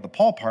talking about the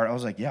Paul part, I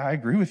was like, yeah, I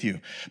agree with you.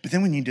 But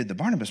then when you did the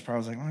Barnabas part, I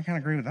was like, well, I kind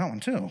of agree with that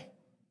one too.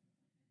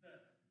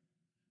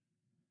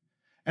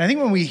 And I think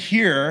when we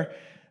hear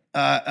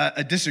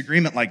a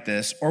disagreement like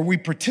this, or we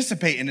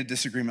participate in a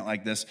disagreement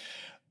like this,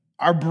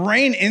 our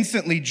brain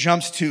instantly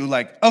jumps to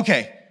like,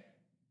 okay,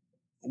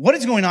 what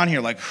is going on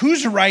here? Like,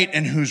 who's right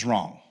and who's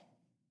wrong?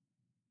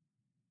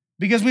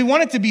 Because we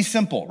want it to be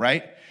simple,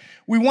 right?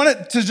 We want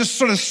it to just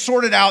sort of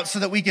sort it out so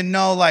that we can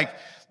know like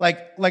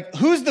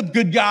who's the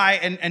good guy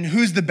and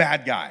who's the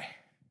bad guy?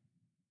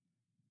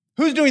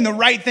 Who's doing the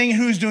right thing,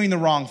 who's doing the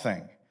wrong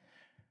thing?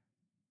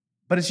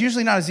 But it's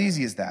usually not as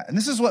easy as that. And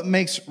this is what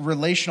makes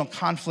relational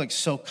conflict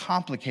so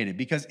complicated,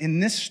 because in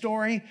this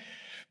story,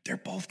 they're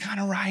both kind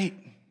of right.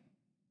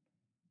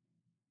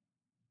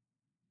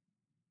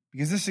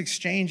 Because this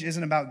exchange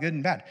isn't about good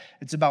and bad.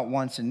 It's about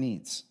wants and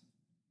needs.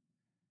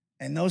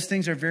 And those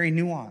things are very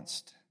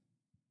nuanced.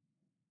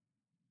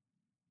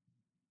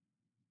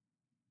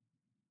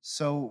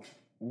 So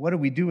what do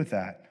we do with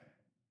that?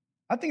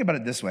 I think about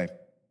it this way.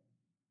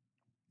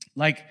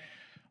 Like,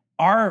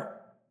 our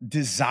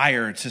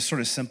desire to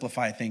sort of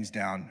simplify things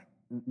down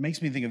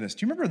makes me think of this.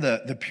 Do you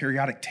remember the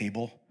periodic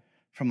table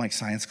from like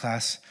science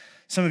class?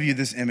 Some of you,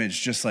 this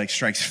image just like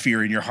strikes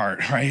fear in your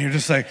heart, right? You're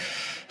just like,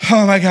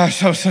 oh my gosh,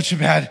 that was such a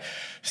bad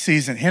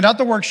season. Hand out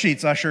the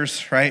worksheets,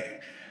 ushers, right?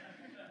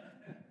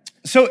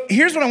 So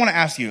here's what I want to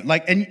ask you.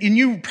 Like, and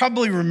you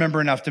probably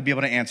remember enough to be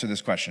able to answer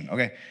this question,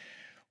 okay?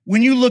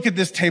 When you look at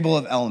this table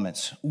of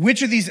elements,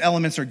 which of these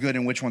elements are good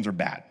and which ones are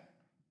bad?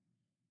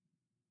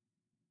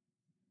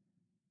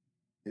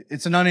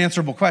 It's an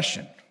unanswerable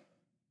question.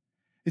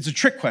 It's a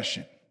trick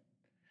question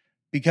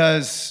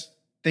because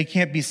they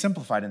can't be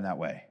simplified in that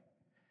way.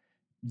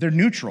 They're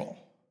neutral.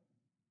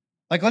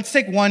 Like, let's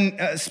take one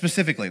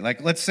specifically.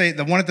 Like, let's say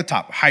the one at the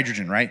top,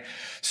 hydrogen, right?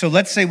 So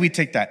let's say we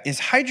take that. Is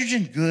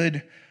hydrogen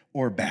good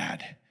or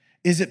bad?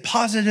 Is it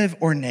positive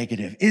or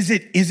negative? Is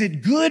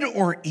it good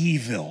or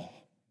evil?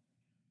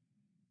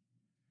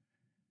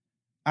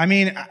 I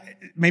mean,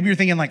 maybe you're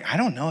thinking like, I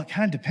don't know. It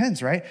kind of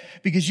depends, right?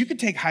 Because you could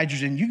take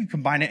hydrogen, you can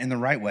combine it in the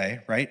right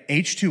way, right?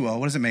 H2O,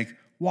 what does it make?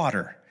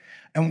 Water.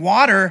 And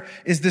water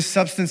is this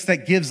substance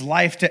that gives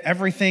life to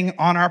everything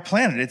on our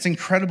planet. It's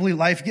incredibly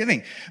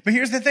life-giving. But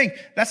here's the thing.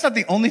 That's not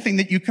the only thing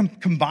that you can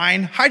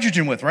combine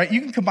hydrogen with, right?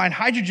 You can combine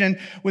hydrogen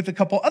with a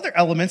couple other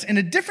elements in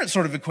a different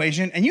sort of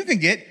equation, and you can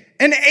get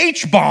an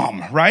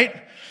H-bomb, right?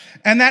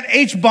 And that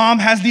H-bomb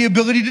has the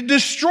ability to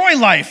destroy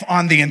life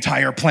on the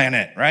entire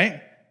planet,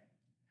 right?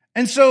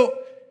 And so,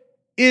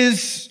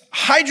 is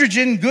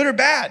hydrogen good or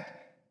bad?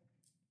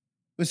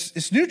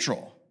 It's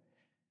neutral.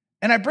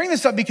 And I bring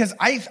this up because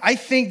I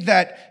think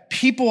that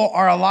people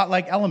are a lot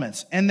like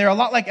elements. And they're a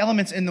lot like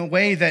elements in the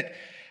way that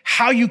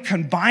how you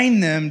combine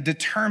them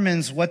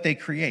determines what they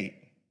create.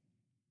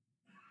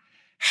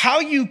 How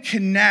you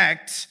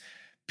connect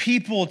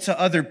people to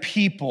other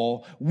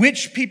people,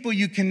 which people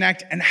you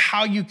connect, and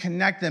how you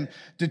connect them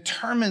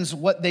determines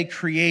what they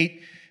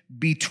create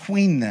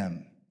between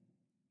them.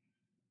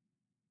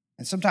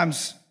 And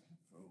sometimes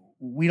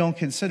we don't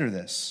consider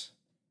this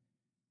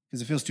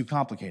because it feels too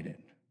complicated.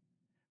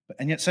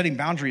 And yet setting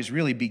boundaries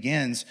really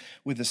begins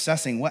with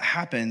assessing what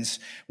happens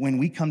when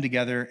we come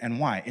together and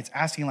why. It's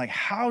asking like,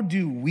 how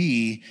do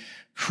we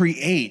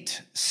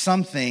create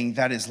something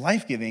that is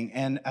life-giving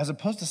and as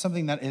opposed to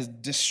something that is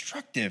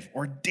destructive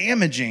or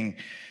damaging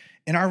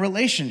in our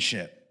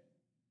relationship?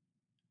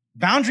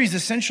 Boundaries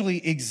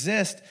essentially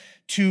exist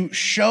to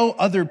show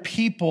other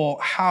people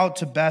how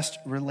to best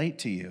relate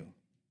to you.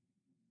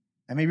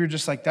 And maybe you're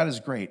just like, that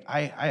is great.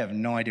 I have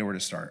no idea where to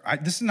start.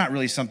 This is not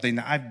really something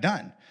that I've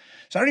done.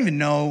 So I don't even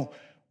know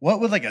what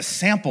would like a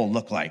sample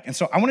look like. And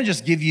so I want to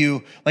just give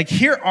you, like,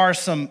 here are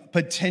some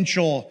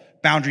potential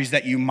boundaries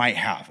that you might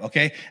have,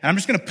 okay? And I'm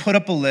just going to put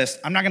up a list.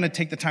 I'm not going to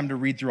take the time to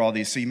read through all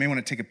these, so you may want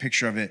to take a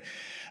picture of it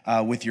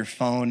with your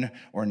phone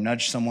or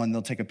nudge someone.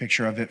 They'll take a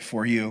picture of it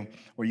for you,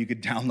 or you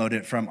could download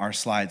it from our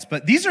slides.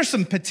 But these are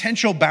some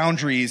potential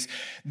boundaries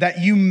that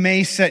you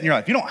may set in your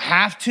life. You don't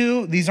have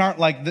to. This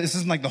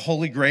isn't like the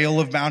holy grail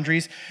of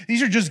boundaries.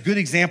 These are just good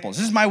examples.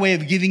 This is my way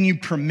of giving you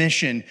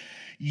permission.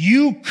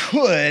 You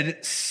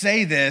could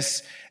say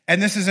this,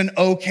 and this is an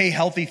okay,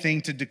 healthy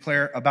thing to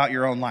declare about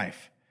your own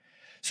life.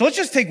 So let's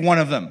just take one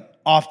of them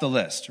off the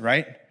list,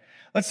 right?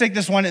 Let's take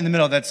this one in the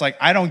middle that's like,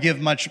 I don't give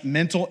much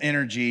mental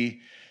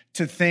energy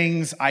to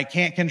things I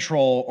can't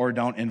control or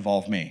don't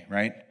involve me,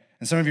 right?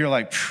 And some of you are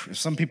like, if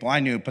some people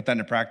I knew put that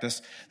into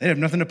practice, they'd have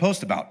nothing to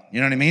post about. You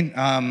know what I mean?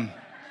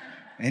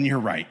 And you're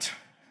right.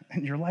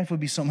 And your life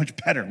would be so much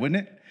better,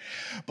 wouldn't it?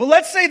 But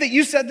let's say that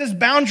you set this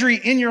boundary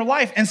in your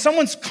life and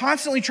someone's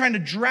constantly trying to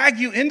drag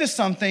you into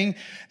something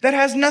that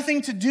has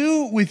nothing to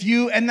do with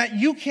you and that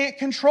you can't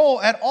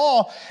control at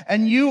all.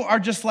 And you are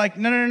just like,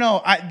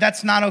 no,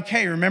 that's not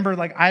okay. Remember,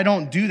 like, I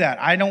don't do that.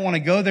 I don't want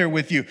to go there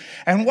with you.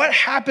 And what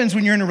happens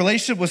when you're in a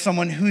relationship with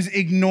someone who's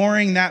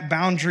ignoring that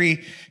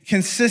boundary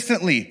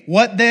consistently?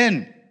 What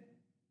then?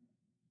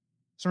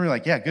 Some of you are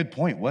like, yeah, good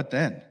point. What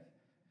then?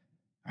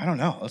 I don't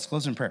know. Let's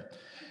close in prayer.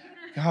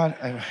 God,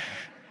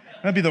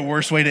 that'd be the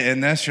worst way to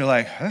end this. You're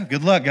like, oh,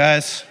 good luck,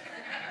 guys.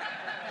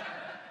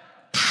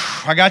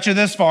 I got you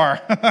this far,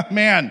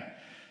 man.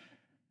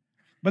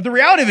 But the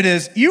reality of it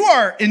is, you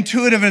are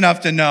intuitive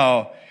enough to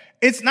know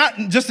it's not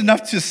just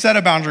enough to set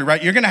a boundary,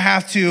 right? You're going to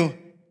have to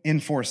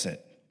enforce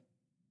it.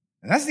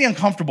 And that's the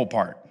uncomfortable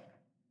part.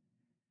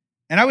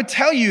 And I would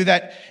tell you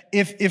that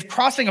if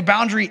crossing a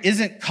boundary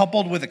isn't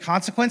coupled with a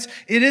consequence,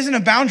 it isn't a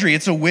boundary,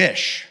 it's a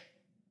wish.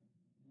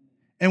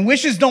 And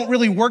wishes don't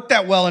really work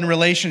that well in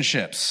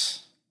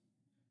relationships.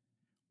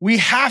 We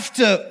have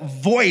to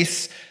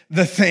voice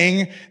the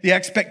thing, the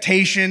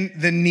expectation,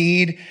 the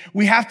need.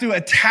 We have to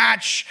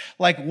attach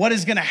like what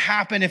is going to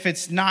happen if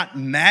it's not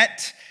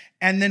met,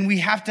 and then we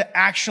have to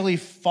actually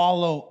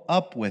follow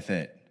up with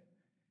it.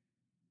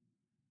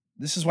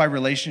 This is why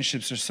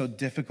relationships are so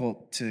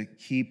difficult to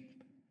keep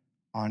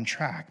on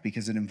track,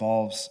 because it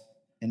involves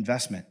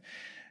investment.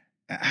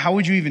 How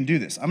would you even do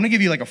this? I'm going to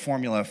give you like a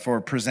formula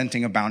for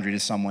presenting a boundary to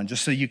someone,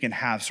 just so you can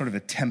have sort of a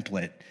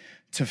template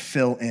to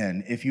fill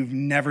in if you've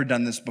never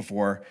done this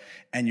before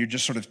and you're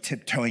just sort of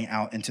tiptoeing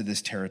out into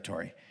this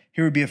territory.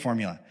 Here would be a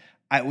formula.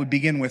 I would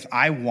begin with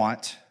I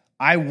want,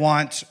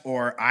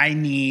 or I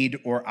need,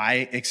 or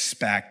I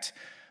expect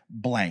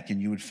blank, and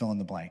you would fill in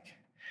the blank.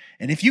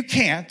 And if you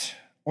can't,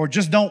 or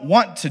just don't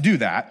want to do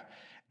that,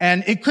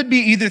 and it could be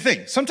either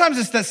thing. Sometimes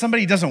it's that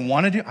somebody doesn't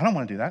want to do, I don't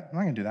want to do that. I'm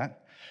not going to do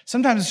that.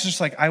 Sometimes it's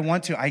just like, I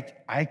want to,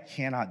 I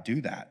cannot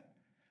do that.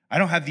 I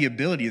don't have the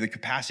ability or the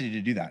capacity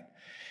to do that.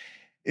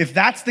 If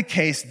that's the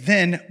case,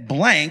 then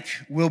blank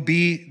will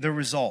be the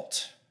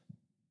result.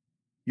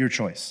 Your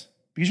choice.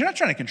 Because you're not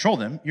trying to control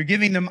them. You're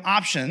giving them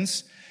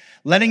options,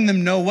 letting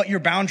them know what your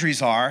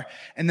boundaries are,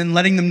 and then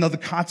letting them know the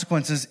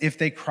consequences if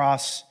they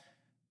cross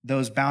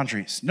those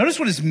boundaries. Notice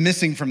what is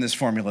missing from this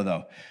formula,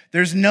 though.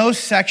 There's no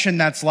section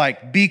that's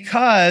like,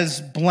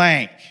 because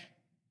blank.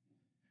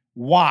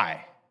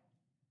 Why?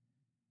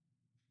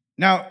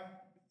 Now,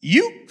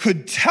 you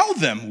could tell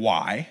them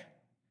why,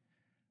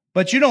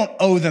 but you don't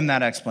owe them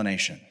that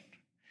explanation.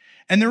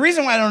 And the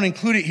reason why I don't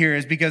include it here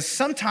is because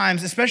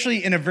sometimes,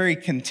 especially in a very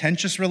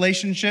contentious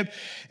relationship,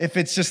 if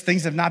it's just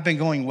things have not been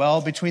going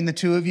well between the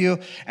two of you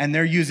and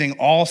they're using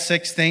all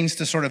 6 things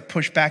to sort of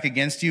push back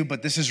against you,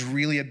 but this is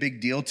really a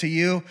big deal to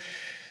you,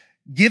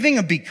 giving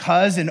a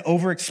because and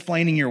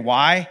over-explaining your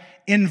why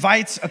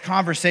invites a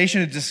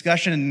conversation, a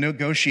discussion, and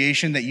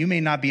negotiation that you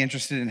may not be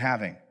interested in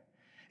having.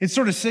 It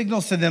sort of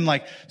signals to them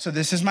like, so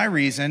this is my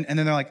reason. And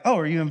then they're like, oh,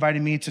 are you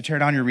inviting me to tear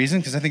down your reason?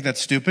 Because I think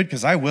that's stupid,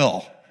 because I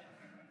will.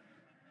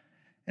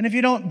 And if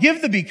you don't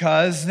give the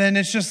because, then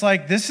it's just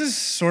like, this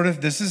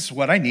is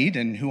what I need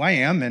and who I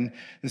am, and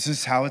this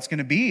is how it's going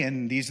to be,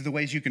 and these are the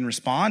ways you can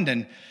respond,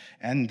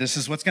 and this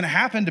is what's going to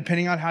happen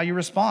depending on how you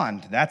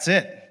respond. That's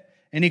it.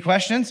 Any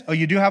questions? Oh,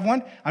 you do have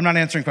one? I'm not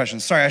answering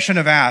questions. Sorry, I shouldn't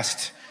have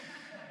asked.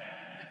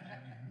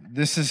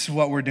 This is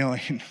what we're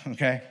doing,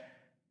 okay?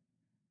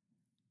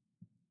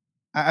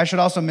 I should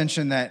also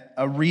mention that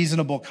a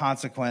reasonable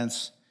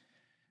consequence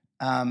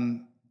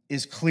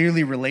is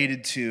clearly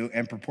related to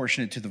and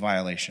proportionate to the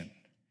violation.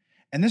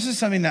 And this is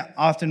something that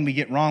often we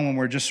get wrong when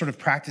we're just sort of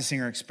practicing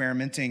or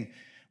experimenting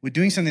with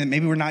doing something that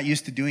maybe we're not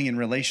used to doing in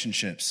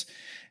relationships.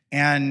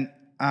 And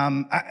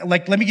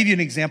let me give you an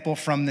example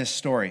from this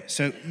story.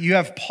 So you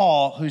have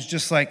Paul, who's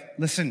just like,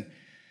 listen,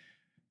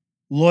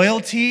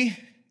 loyalty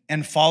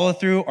and follow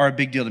through are a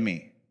big deal to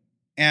me.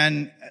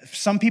 And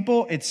some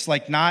people, it's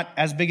like not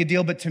as big a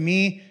deal, but to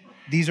me,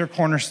 these are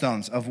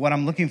cornerstones of what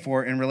I'm looking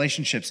for in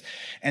relationships.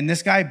 And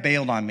this guy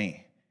bailed on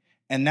me,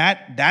 and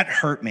that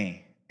hurt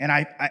me.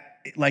 And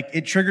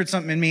it triggered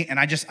something in me, and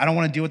I don't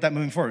want to deal with that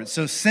moving forward.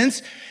 So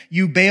since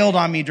you bailed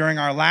on me during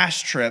our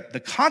last trip, the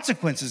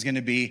consequence is going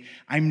to be,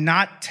 I'm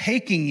not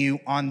taking you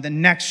on the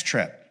next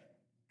trip.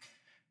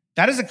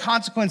 That is a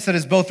consequence that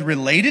is both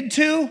related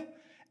to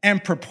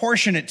and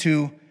proportionate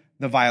to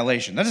the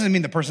violation. That doesn't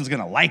mean the person's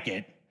going to like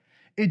it.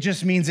 It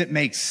just means it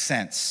makes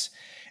sense.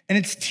 And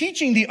it's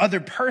teaching the other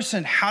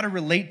person how to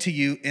relate to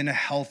you in a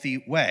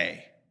healthy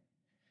way.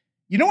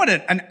 You know what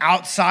an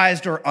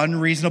outsized or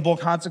unreasonable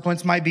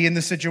consequence might be in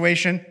this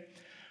situation?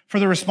 For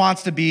the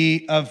response to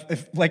be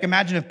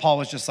imagine if Paul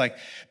was just like,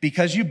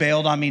 because you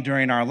bailed on me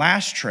during our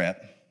last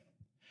trip,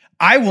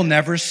 I will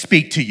never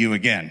speak to you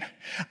again.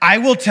 I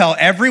will tell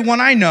everyone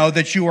I know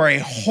that you are a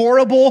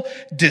horrible,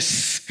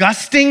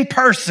 disgusting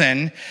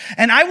person,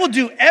 and I will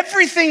do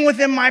everything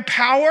within my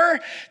power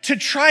to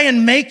try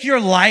and make your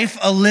life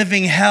a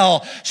living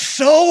hell.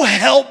 So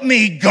help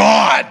me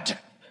God.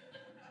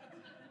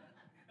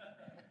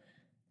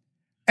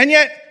 And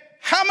yet,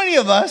 how many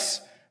of us,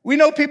 we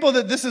know people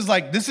that this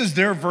is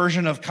their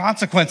version of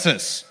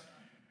consequences,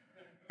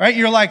 right?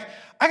 You're like,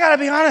 I gotta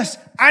be honest,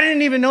 I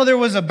didn't even know there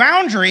was a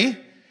boundary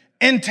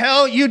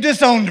until you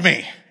disowned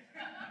me.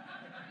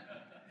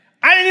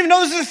 I didn't even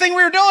know this is the thing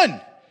we were doing.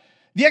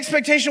 The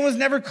expectation was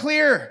never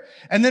clear.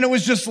 And then it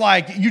was just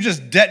like, you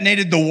just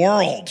detonated the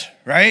world,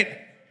 right?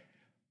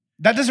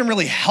 That doesn't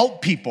really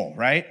help people,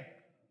 right?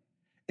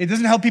 It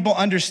doesn't help people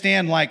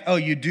understand like, oh,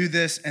 you do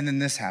this and then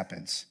this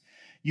happens.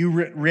 You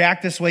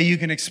react this way, you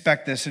can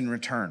expect this in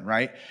return,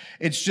 right?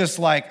 It's just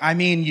like,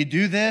 you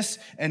do this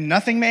and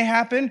nothing may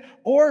happen,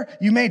 or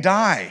you may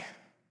die.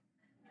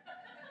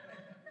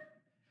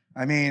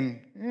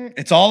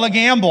 It's all a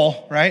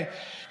gamble, right?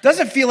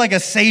 Doesn't feel like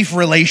a safe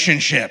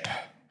relationship.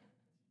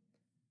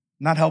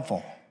 Not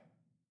helpful.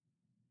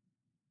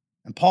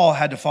 And Paul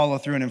had to follow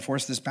through and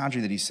enforce this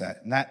boundary that he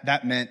set. And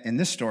that meant in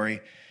this story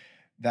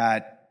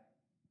that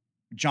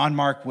John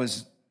Mark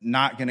was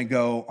not going to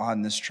go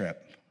on this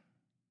trip.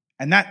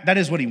 And that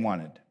is what he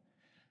wanted.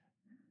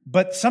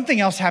 But something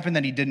else happened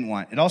that he didn't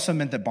want. It also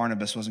meant that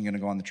Barnabas wasn't going to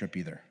go on the trip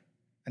either.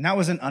 And that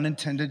was an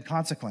unintended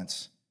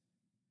consequence.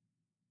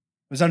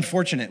 It was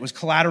unfortunate. It was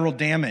collateral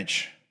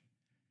damage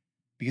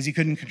because he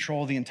couldn't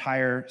control the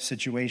entire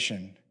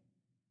situation.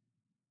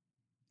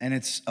 And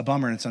it's a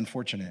bummer and it's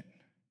unfortunate.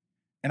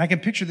 And I can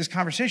picture this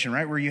conversation,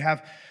 right? Where you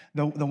have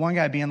the one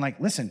guy being like,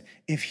 listen,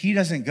 if he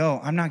doesn't go,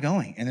 I'm not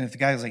going. And then if the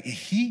guy's like, if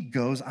he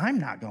goes, I'm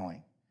not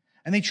going.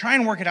 And they try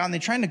and work it out and they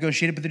try and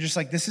negotiate it, but they're just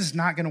like, this is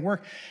not going to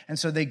work. And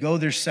so they go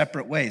their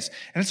separate ways.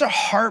 And it's a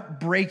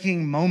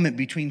heartbreaking moment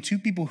between two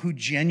people who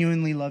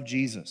genuinely love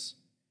Jesus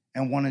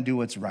and want to do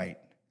what's right.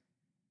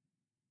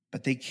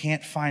 But they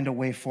can't find a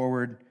way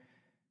forward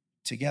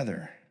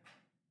together.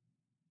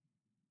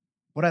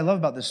 What I love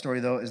about this story,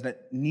 though, is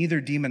that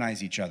neither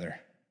demonize each other.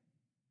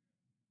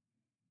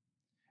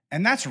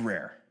 And that's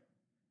rare.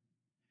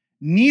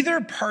 Neither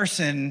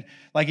person,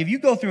 like if you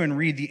go through and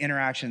read the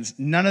interactions,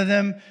 none of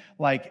them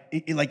like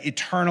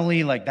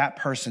eternally, like that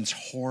person's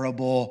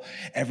horrible.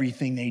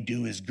 Everything they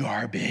do is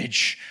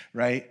garbage,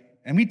 right?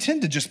 And we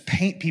tend to just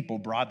paint people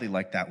broadly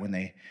like that when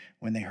they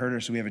hurt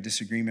us, or we have a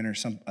disagreement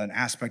or an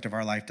aspect of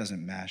our life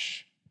doesn't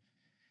mesh.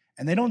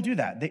 And they don't do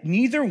that.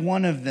 Neither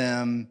one of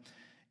them,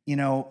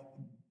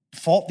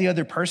 fault the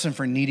other person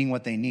for needing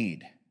what they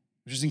need,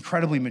 which is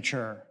incredibly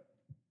mature.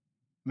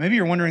 Maybe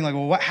you're wondering, like,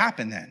 well, what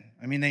happened then?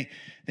 I mean,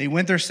 they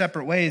went their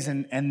separate ways,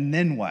 and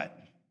then what?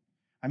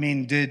 I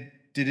mean,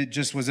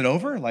 was it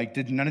over? Like,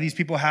 did none of these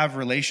people have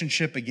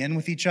relationship again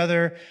with each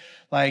other?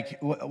 Like,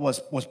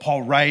 was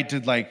Paul right?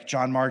 Did like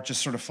John Mark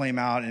just sort of flame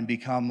out and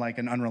become like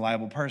an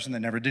unreliable person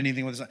that never did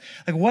anything with his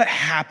life? Like, what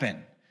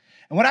happened?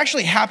 And what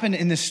actually happened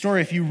in this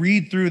story, if you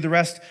read through the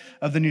rest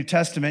of the New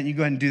Testament, you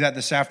go ahead and do that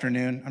this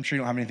afternoon. I'm sure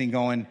you don't have anything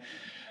going.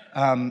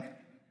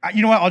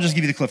 You know what? I'll just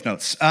give you the Cliff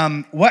Notes.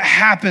 What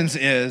happens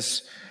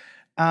is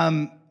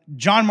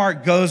John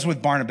Mark goes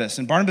with Barnabas,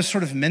 and Barnabas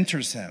sort of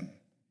mentors him.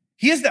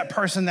 He is that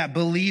person that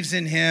believes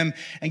in him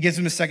and gives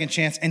him a second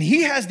chance, and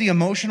he has the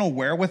emotional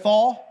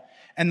wherewithal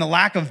and the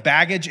lack of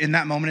baggage in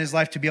that moment in his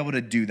life to be able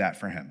to do that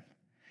for him.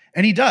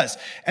 And he does.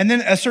 And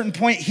then at a certain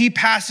point, he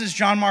passes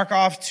John Mark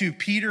off to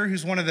Peter,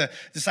 who's one of the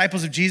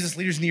disciples of Jesus,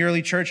 leaders in the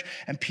early church.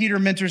 And Peter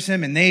mentors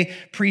him, and they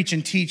preach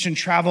and teach and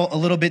travel a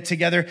little bit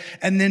together.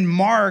 And then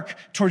Mark,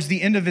 towards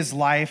the end of his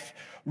life,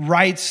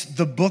 writes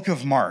the book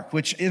of Mark,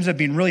 which ends up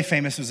being really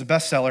famous. It was a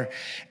bestseller.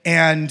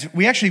 And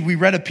we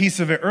read a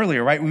piece of it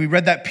earlier, right? We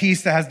read that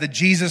piece that has the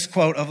Jesus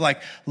quote of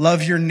like,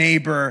 love your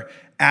neighbor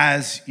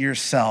as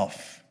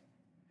yourself.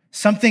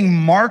 Something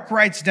Mark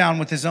writes down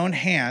with his own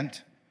hand,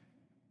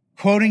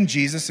 quoting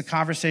Jesus, a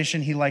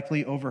conversation he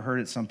likely overheard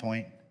at some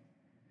point.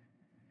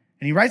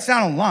 And he writes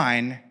down a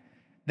line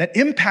that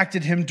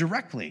impacted him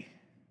directly.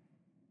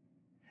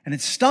 And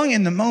it stung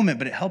in the moment,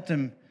 but it helped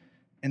him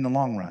in the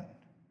long run.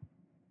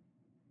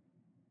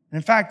 And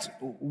in fact,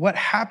 what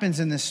happens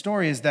in this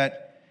story is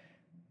that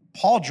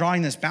Paul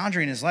drawing this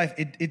boundary in his life,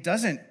 it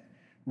doesn't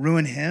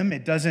ruin him.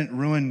 It doesn't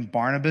ruin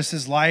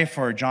Barnabas's life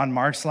or John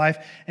Mark's life.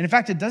 And in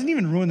fact, it doesn't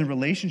even ruin the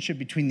relationship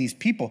between these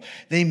people.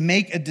 They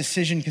make a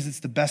decision because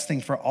it's the best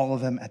thing for all of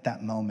them at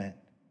that moment.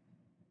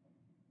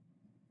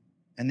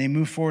 And they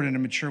move forward in a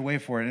mature way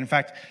for it. And in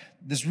fact,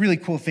 this really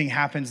cool thing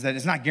happens that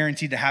is not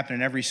guaranteed to happen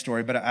in every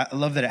story, but I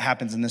love that it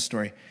happens in this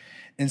story.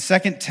 In 2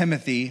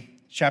 Timothy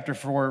chapter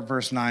 4,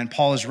 verse 9,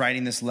 Paul is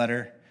writing this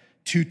letter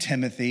to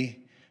Timothy,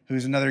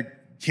 who's another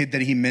kid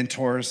that he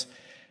mentors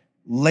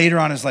later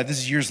on in his life. This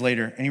is years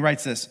later. And he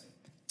writes this: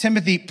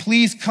 Timothy,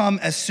 please come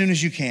as soon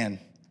as you can.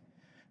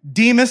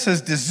 Demas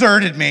has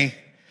deserted me.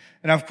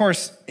 And of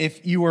course,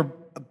 if you were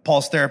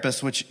Paul's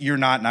therapist, which you're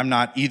not and I'm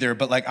not either,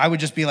 but like I would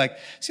just be like,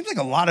 seems like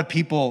a lot of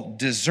people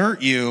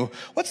desert you.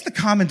 What's the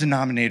common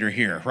denominator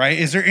here, right?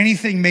 Is there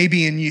anything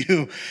maybe in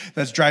you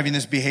that's driving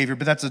this behavior?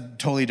 But that's a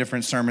totally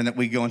different sermon that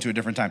we go into a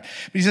different time.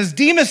 But he says,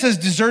 Demas has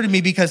deserted me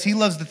because he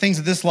loves the things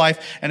of this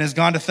life and has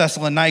gone to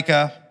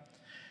Thessalonica.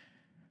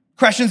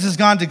 Crescens has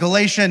gone to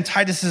Galatia, and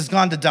Titus has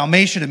gone to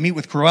Dalmatia to meet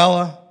with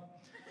Cruella.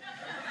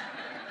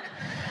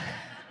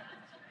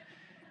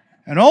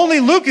 And only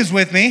Luke is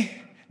with me.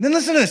 And then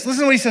listen to this.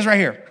 Listen to what he says right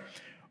here.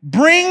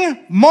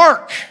 Bring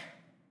Mark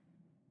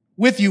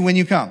with you when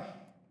you come,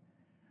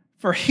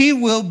 for he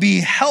will be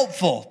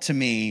helpful to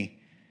me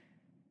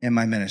in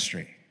my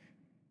ministry.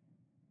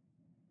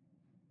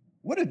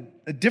 What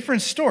a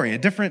different story, a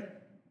different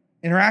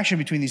interaction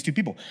between these two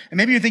people. And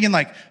maybe you're thinking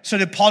like, so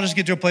did Paul just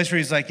get to a place where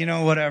he's like,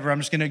 whatever, I'm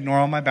just going to ignore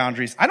all my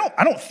boundaries? I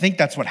don't think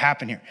that's what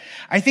happened here.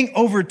 I think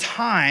over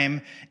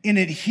time, in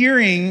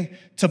adhering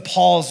to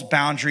Paul's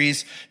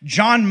boundaries,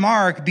 John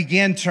Mark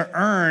began to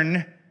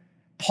earn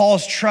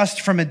Paul's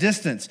trust from a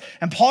distance.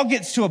 And Paul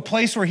gets to a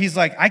place where he's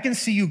like, I can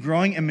see you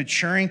growing and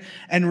maturing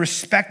and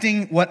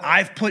respecting what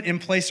I've put in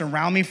place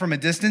around me from a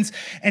distance.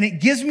 And it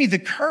gives me the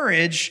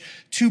courage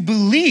to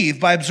believe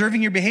by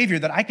observing your behavior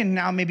that I can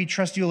now maybe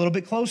trust you a little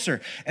bit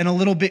closer and a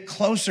little bit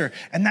closer.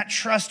 And that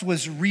trust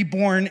was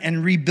reborn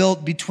and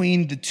rebuilt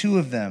between the two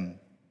of them.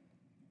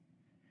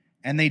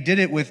 And they did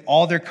it with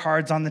all their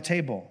cards on the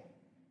table,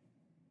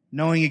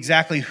 knowing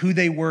exactly who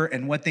they were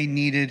and what they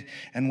needed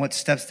and what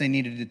steps they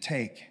needed to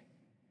take.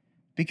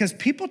 Because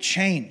people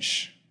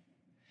change.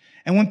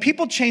 And when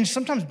people change,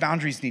 sometimes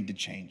boundaries need to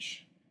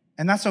change.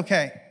 And that's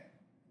okay.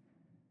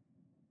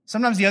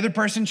 Sometimes the other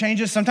person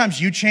changes. Sometimes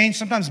you change.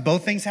 Sometimes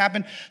both things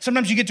happen.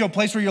 Sometimes you get to a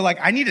place where you're like,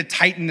 I need to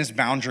tighten this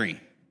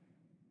boundary.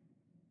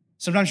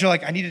 Sometimes you're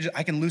like,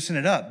 I can loosen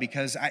it up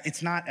because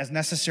it's not as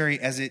necessary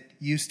as it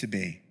used to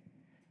be.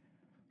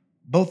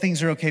 Both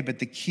things are okay, but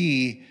the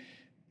key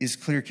is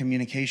clear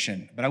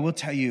communication. But I will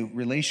tell you,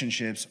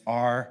 relationships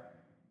are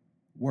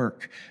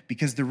work,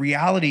 because the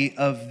reality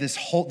of this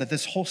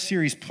whole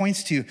series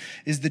points to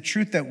is the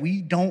truth that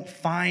we don't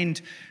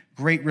find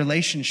great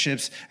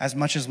relationships as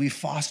much as we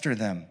foster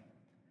them.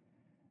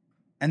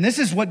 And this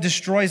is what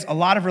destroys a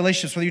lot of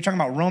relationships, whether you're talking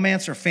about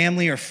romance or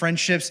family or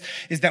friendships,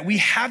 is that we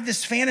have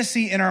this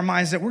fantasy in our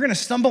minds that we're going to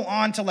stumble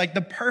on to like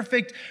the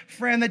perfect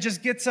friend that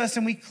just gets us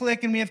and we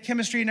click and we have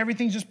chemistry and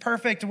everything's just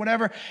perfect or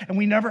whatever, and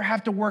we never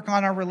have to work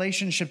on our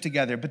relationship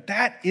together. But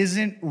that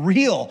isn't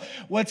real.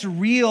 What's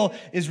real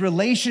is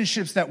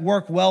relationships that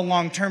work well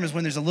long-term is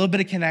when there's a little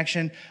bit of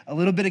connection, a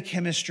little bit of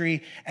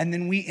chemistry, and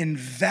then we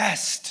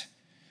invest.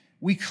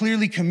 We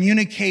clearly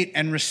communicate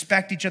and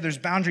respect each other's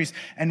boundaries,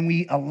 and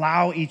we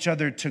allow each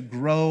other to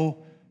grow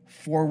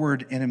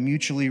forward in a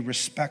mutually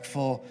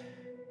respectful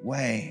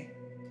way.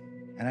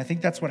 And I think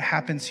that's what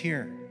happens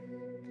here.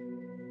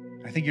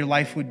 I think your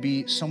life would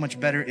be so much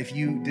better if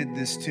you did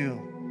this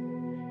too.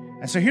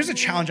 And so here's a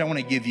challenge I want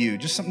to give you,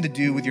 just something to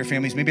do with your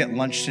families, maybe at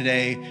lunch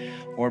today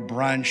or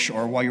brunch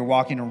or while you're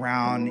walking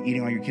around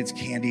eating all your kids'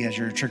 candy as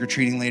you're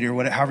trick-or-treating later,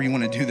 however you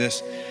want to do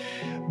this.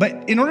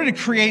 But in order to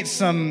create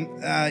some,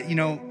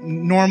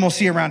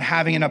 normalcy around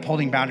having and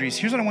upholding boundaries,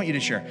 here's what I want you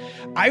to share.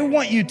 I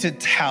want you to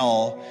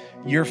tell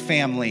your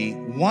family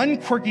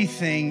one quirky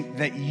thing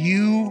that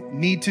you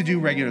need to do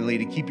regularly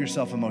to keep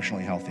yourself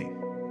emotionally healthy.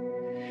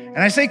 And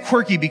I say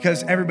quirky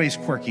because everybody's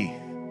quirky.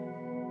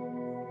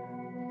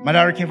 My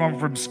daughter came home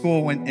from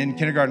school in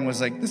kindergarten,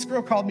 was like, this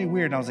girl called me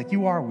weird. And I was like,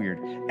 you are weird.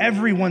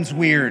 Everyone's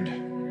weird.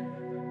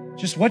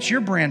 Just what's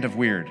your brand of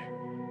weird?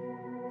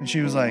 And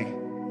she was like,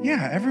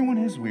 yeah, everyone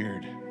is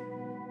weird.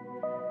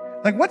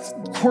 Like, what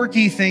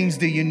quirky things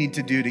do you need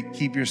to do to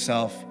keep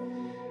yourself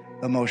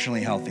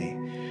emotionally healthy?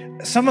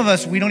 Some of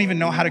us, we don't even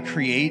know how to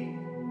create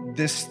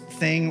this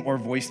thing or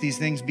voice these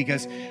things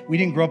because we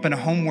didn't grow up in a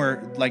home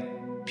where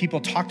like people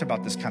talked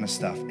about this kind of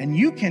stuff. And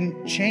you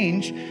can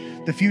change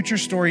the future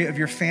story of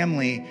your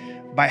family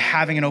by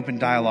having an open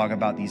dialogue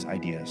about these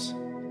ideas.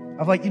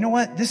 Of like, you know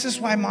what? This is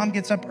why mom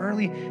gets up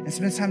early and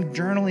spends time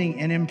journaling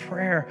and in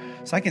prayer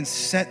so I can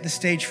set the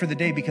stage for the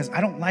day because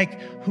I don't like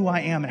who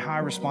I am and how I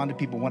respond to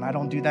people when I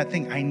don't do that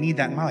thing. I need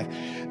that in my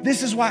life.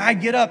 This is why I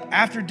get up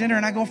after dinner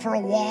and I go for a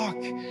walk.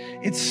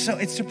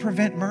 It's to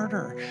prevent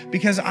murder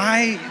because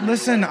I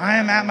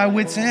am at my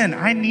wit's end.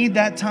 I need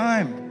that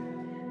time.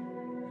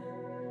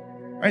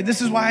 Right?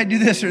 This is why I do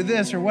this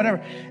or whatever.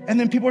 And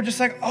then people are just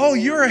like, oh,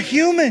 you're a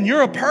human,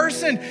 you're a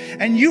person,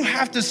 and you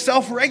have to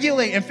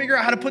self-regulate and figure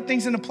out how to put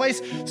things into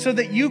place so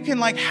that you can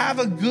like have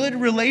a good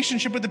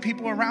relationship with the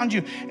people around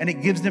you. And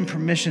it gives them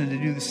permission to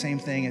do the same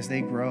thing as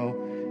they grow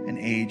and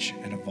age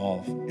and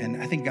evolve.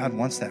 And I think God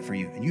wants that for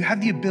you. And you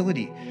have the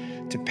ability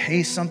to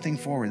pay something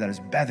forward that is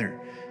better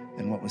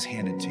than what was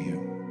handed to you.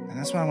 And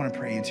that's what I want to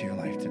pray into your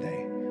life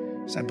today.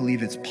 So I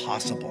believe it's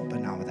possible,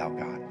 but not without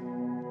God.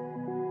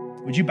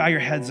 Would you bow your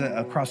heads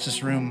across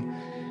this room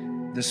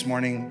this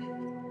morning?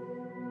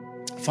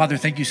 Father,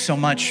 thank you so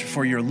much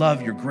for your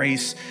love, your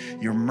grace,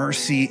 your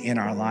mercy in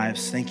our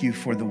lives. Thank you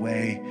for the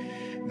way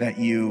that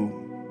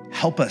you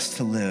help us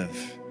to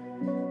live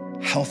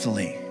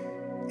healthily,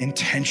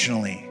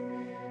 intentionally,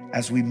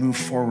 as we move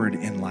forward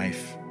in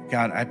life.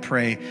 God, I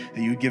pray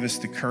that you would give us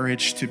the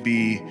courage to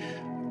be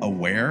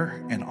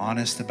aware and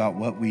honest about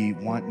what we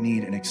want,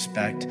 need, and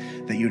expect,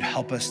 that you'd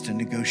help us to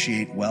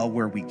negotiate well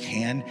where we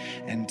can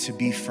and to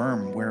be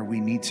firm where we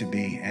need to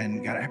be.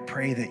 And God, I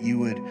pray that you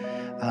would,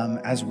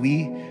 as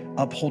we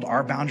uphold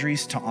our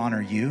boundaries to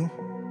honor you,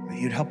 that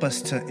you'd help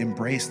us to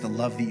embrace the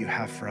love that you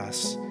have for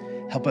us.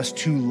 Help us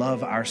to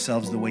love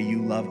ourselves the way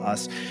you love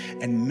us.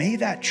 And may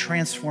that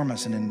transform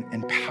us and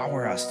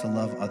empower us to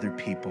love other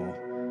people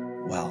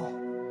well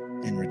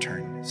in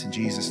return. It's in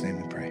Jesus'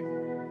 name we pray.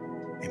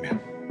 Amen.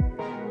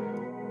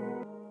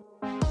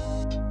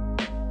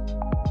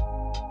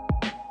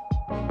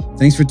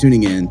 Thanks for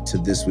tuning in to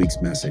this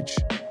week's message.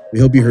 We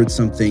hope you heard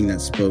something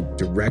that spoke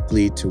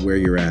directly to where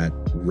you're at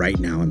right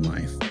now in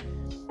life.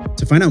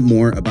 To find out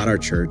more about our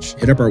church,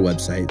 hit up our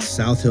website,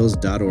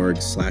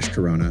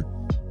 southhills.org/corona,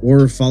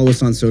 or follow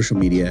us on social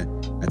media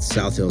at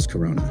South Hills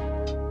Corona.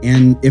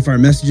 And if our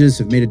messages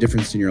have made a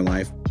difference in your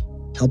life,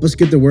 Help us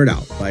get the word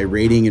out by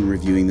rating and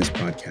reviewing this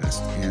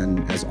podcast.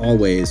 And as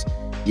always,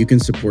 you can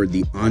support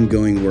the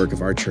ongoing work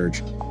of our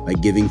church by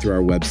giving through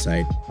our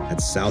website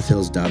at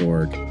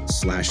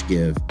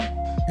southhills.org/give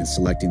and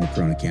selecting the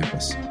Corona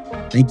campus.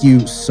 Thank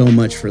you so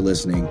much for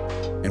listening,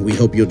 and we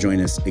hope you'll join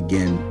us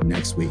again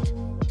next week.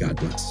 God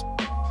bless.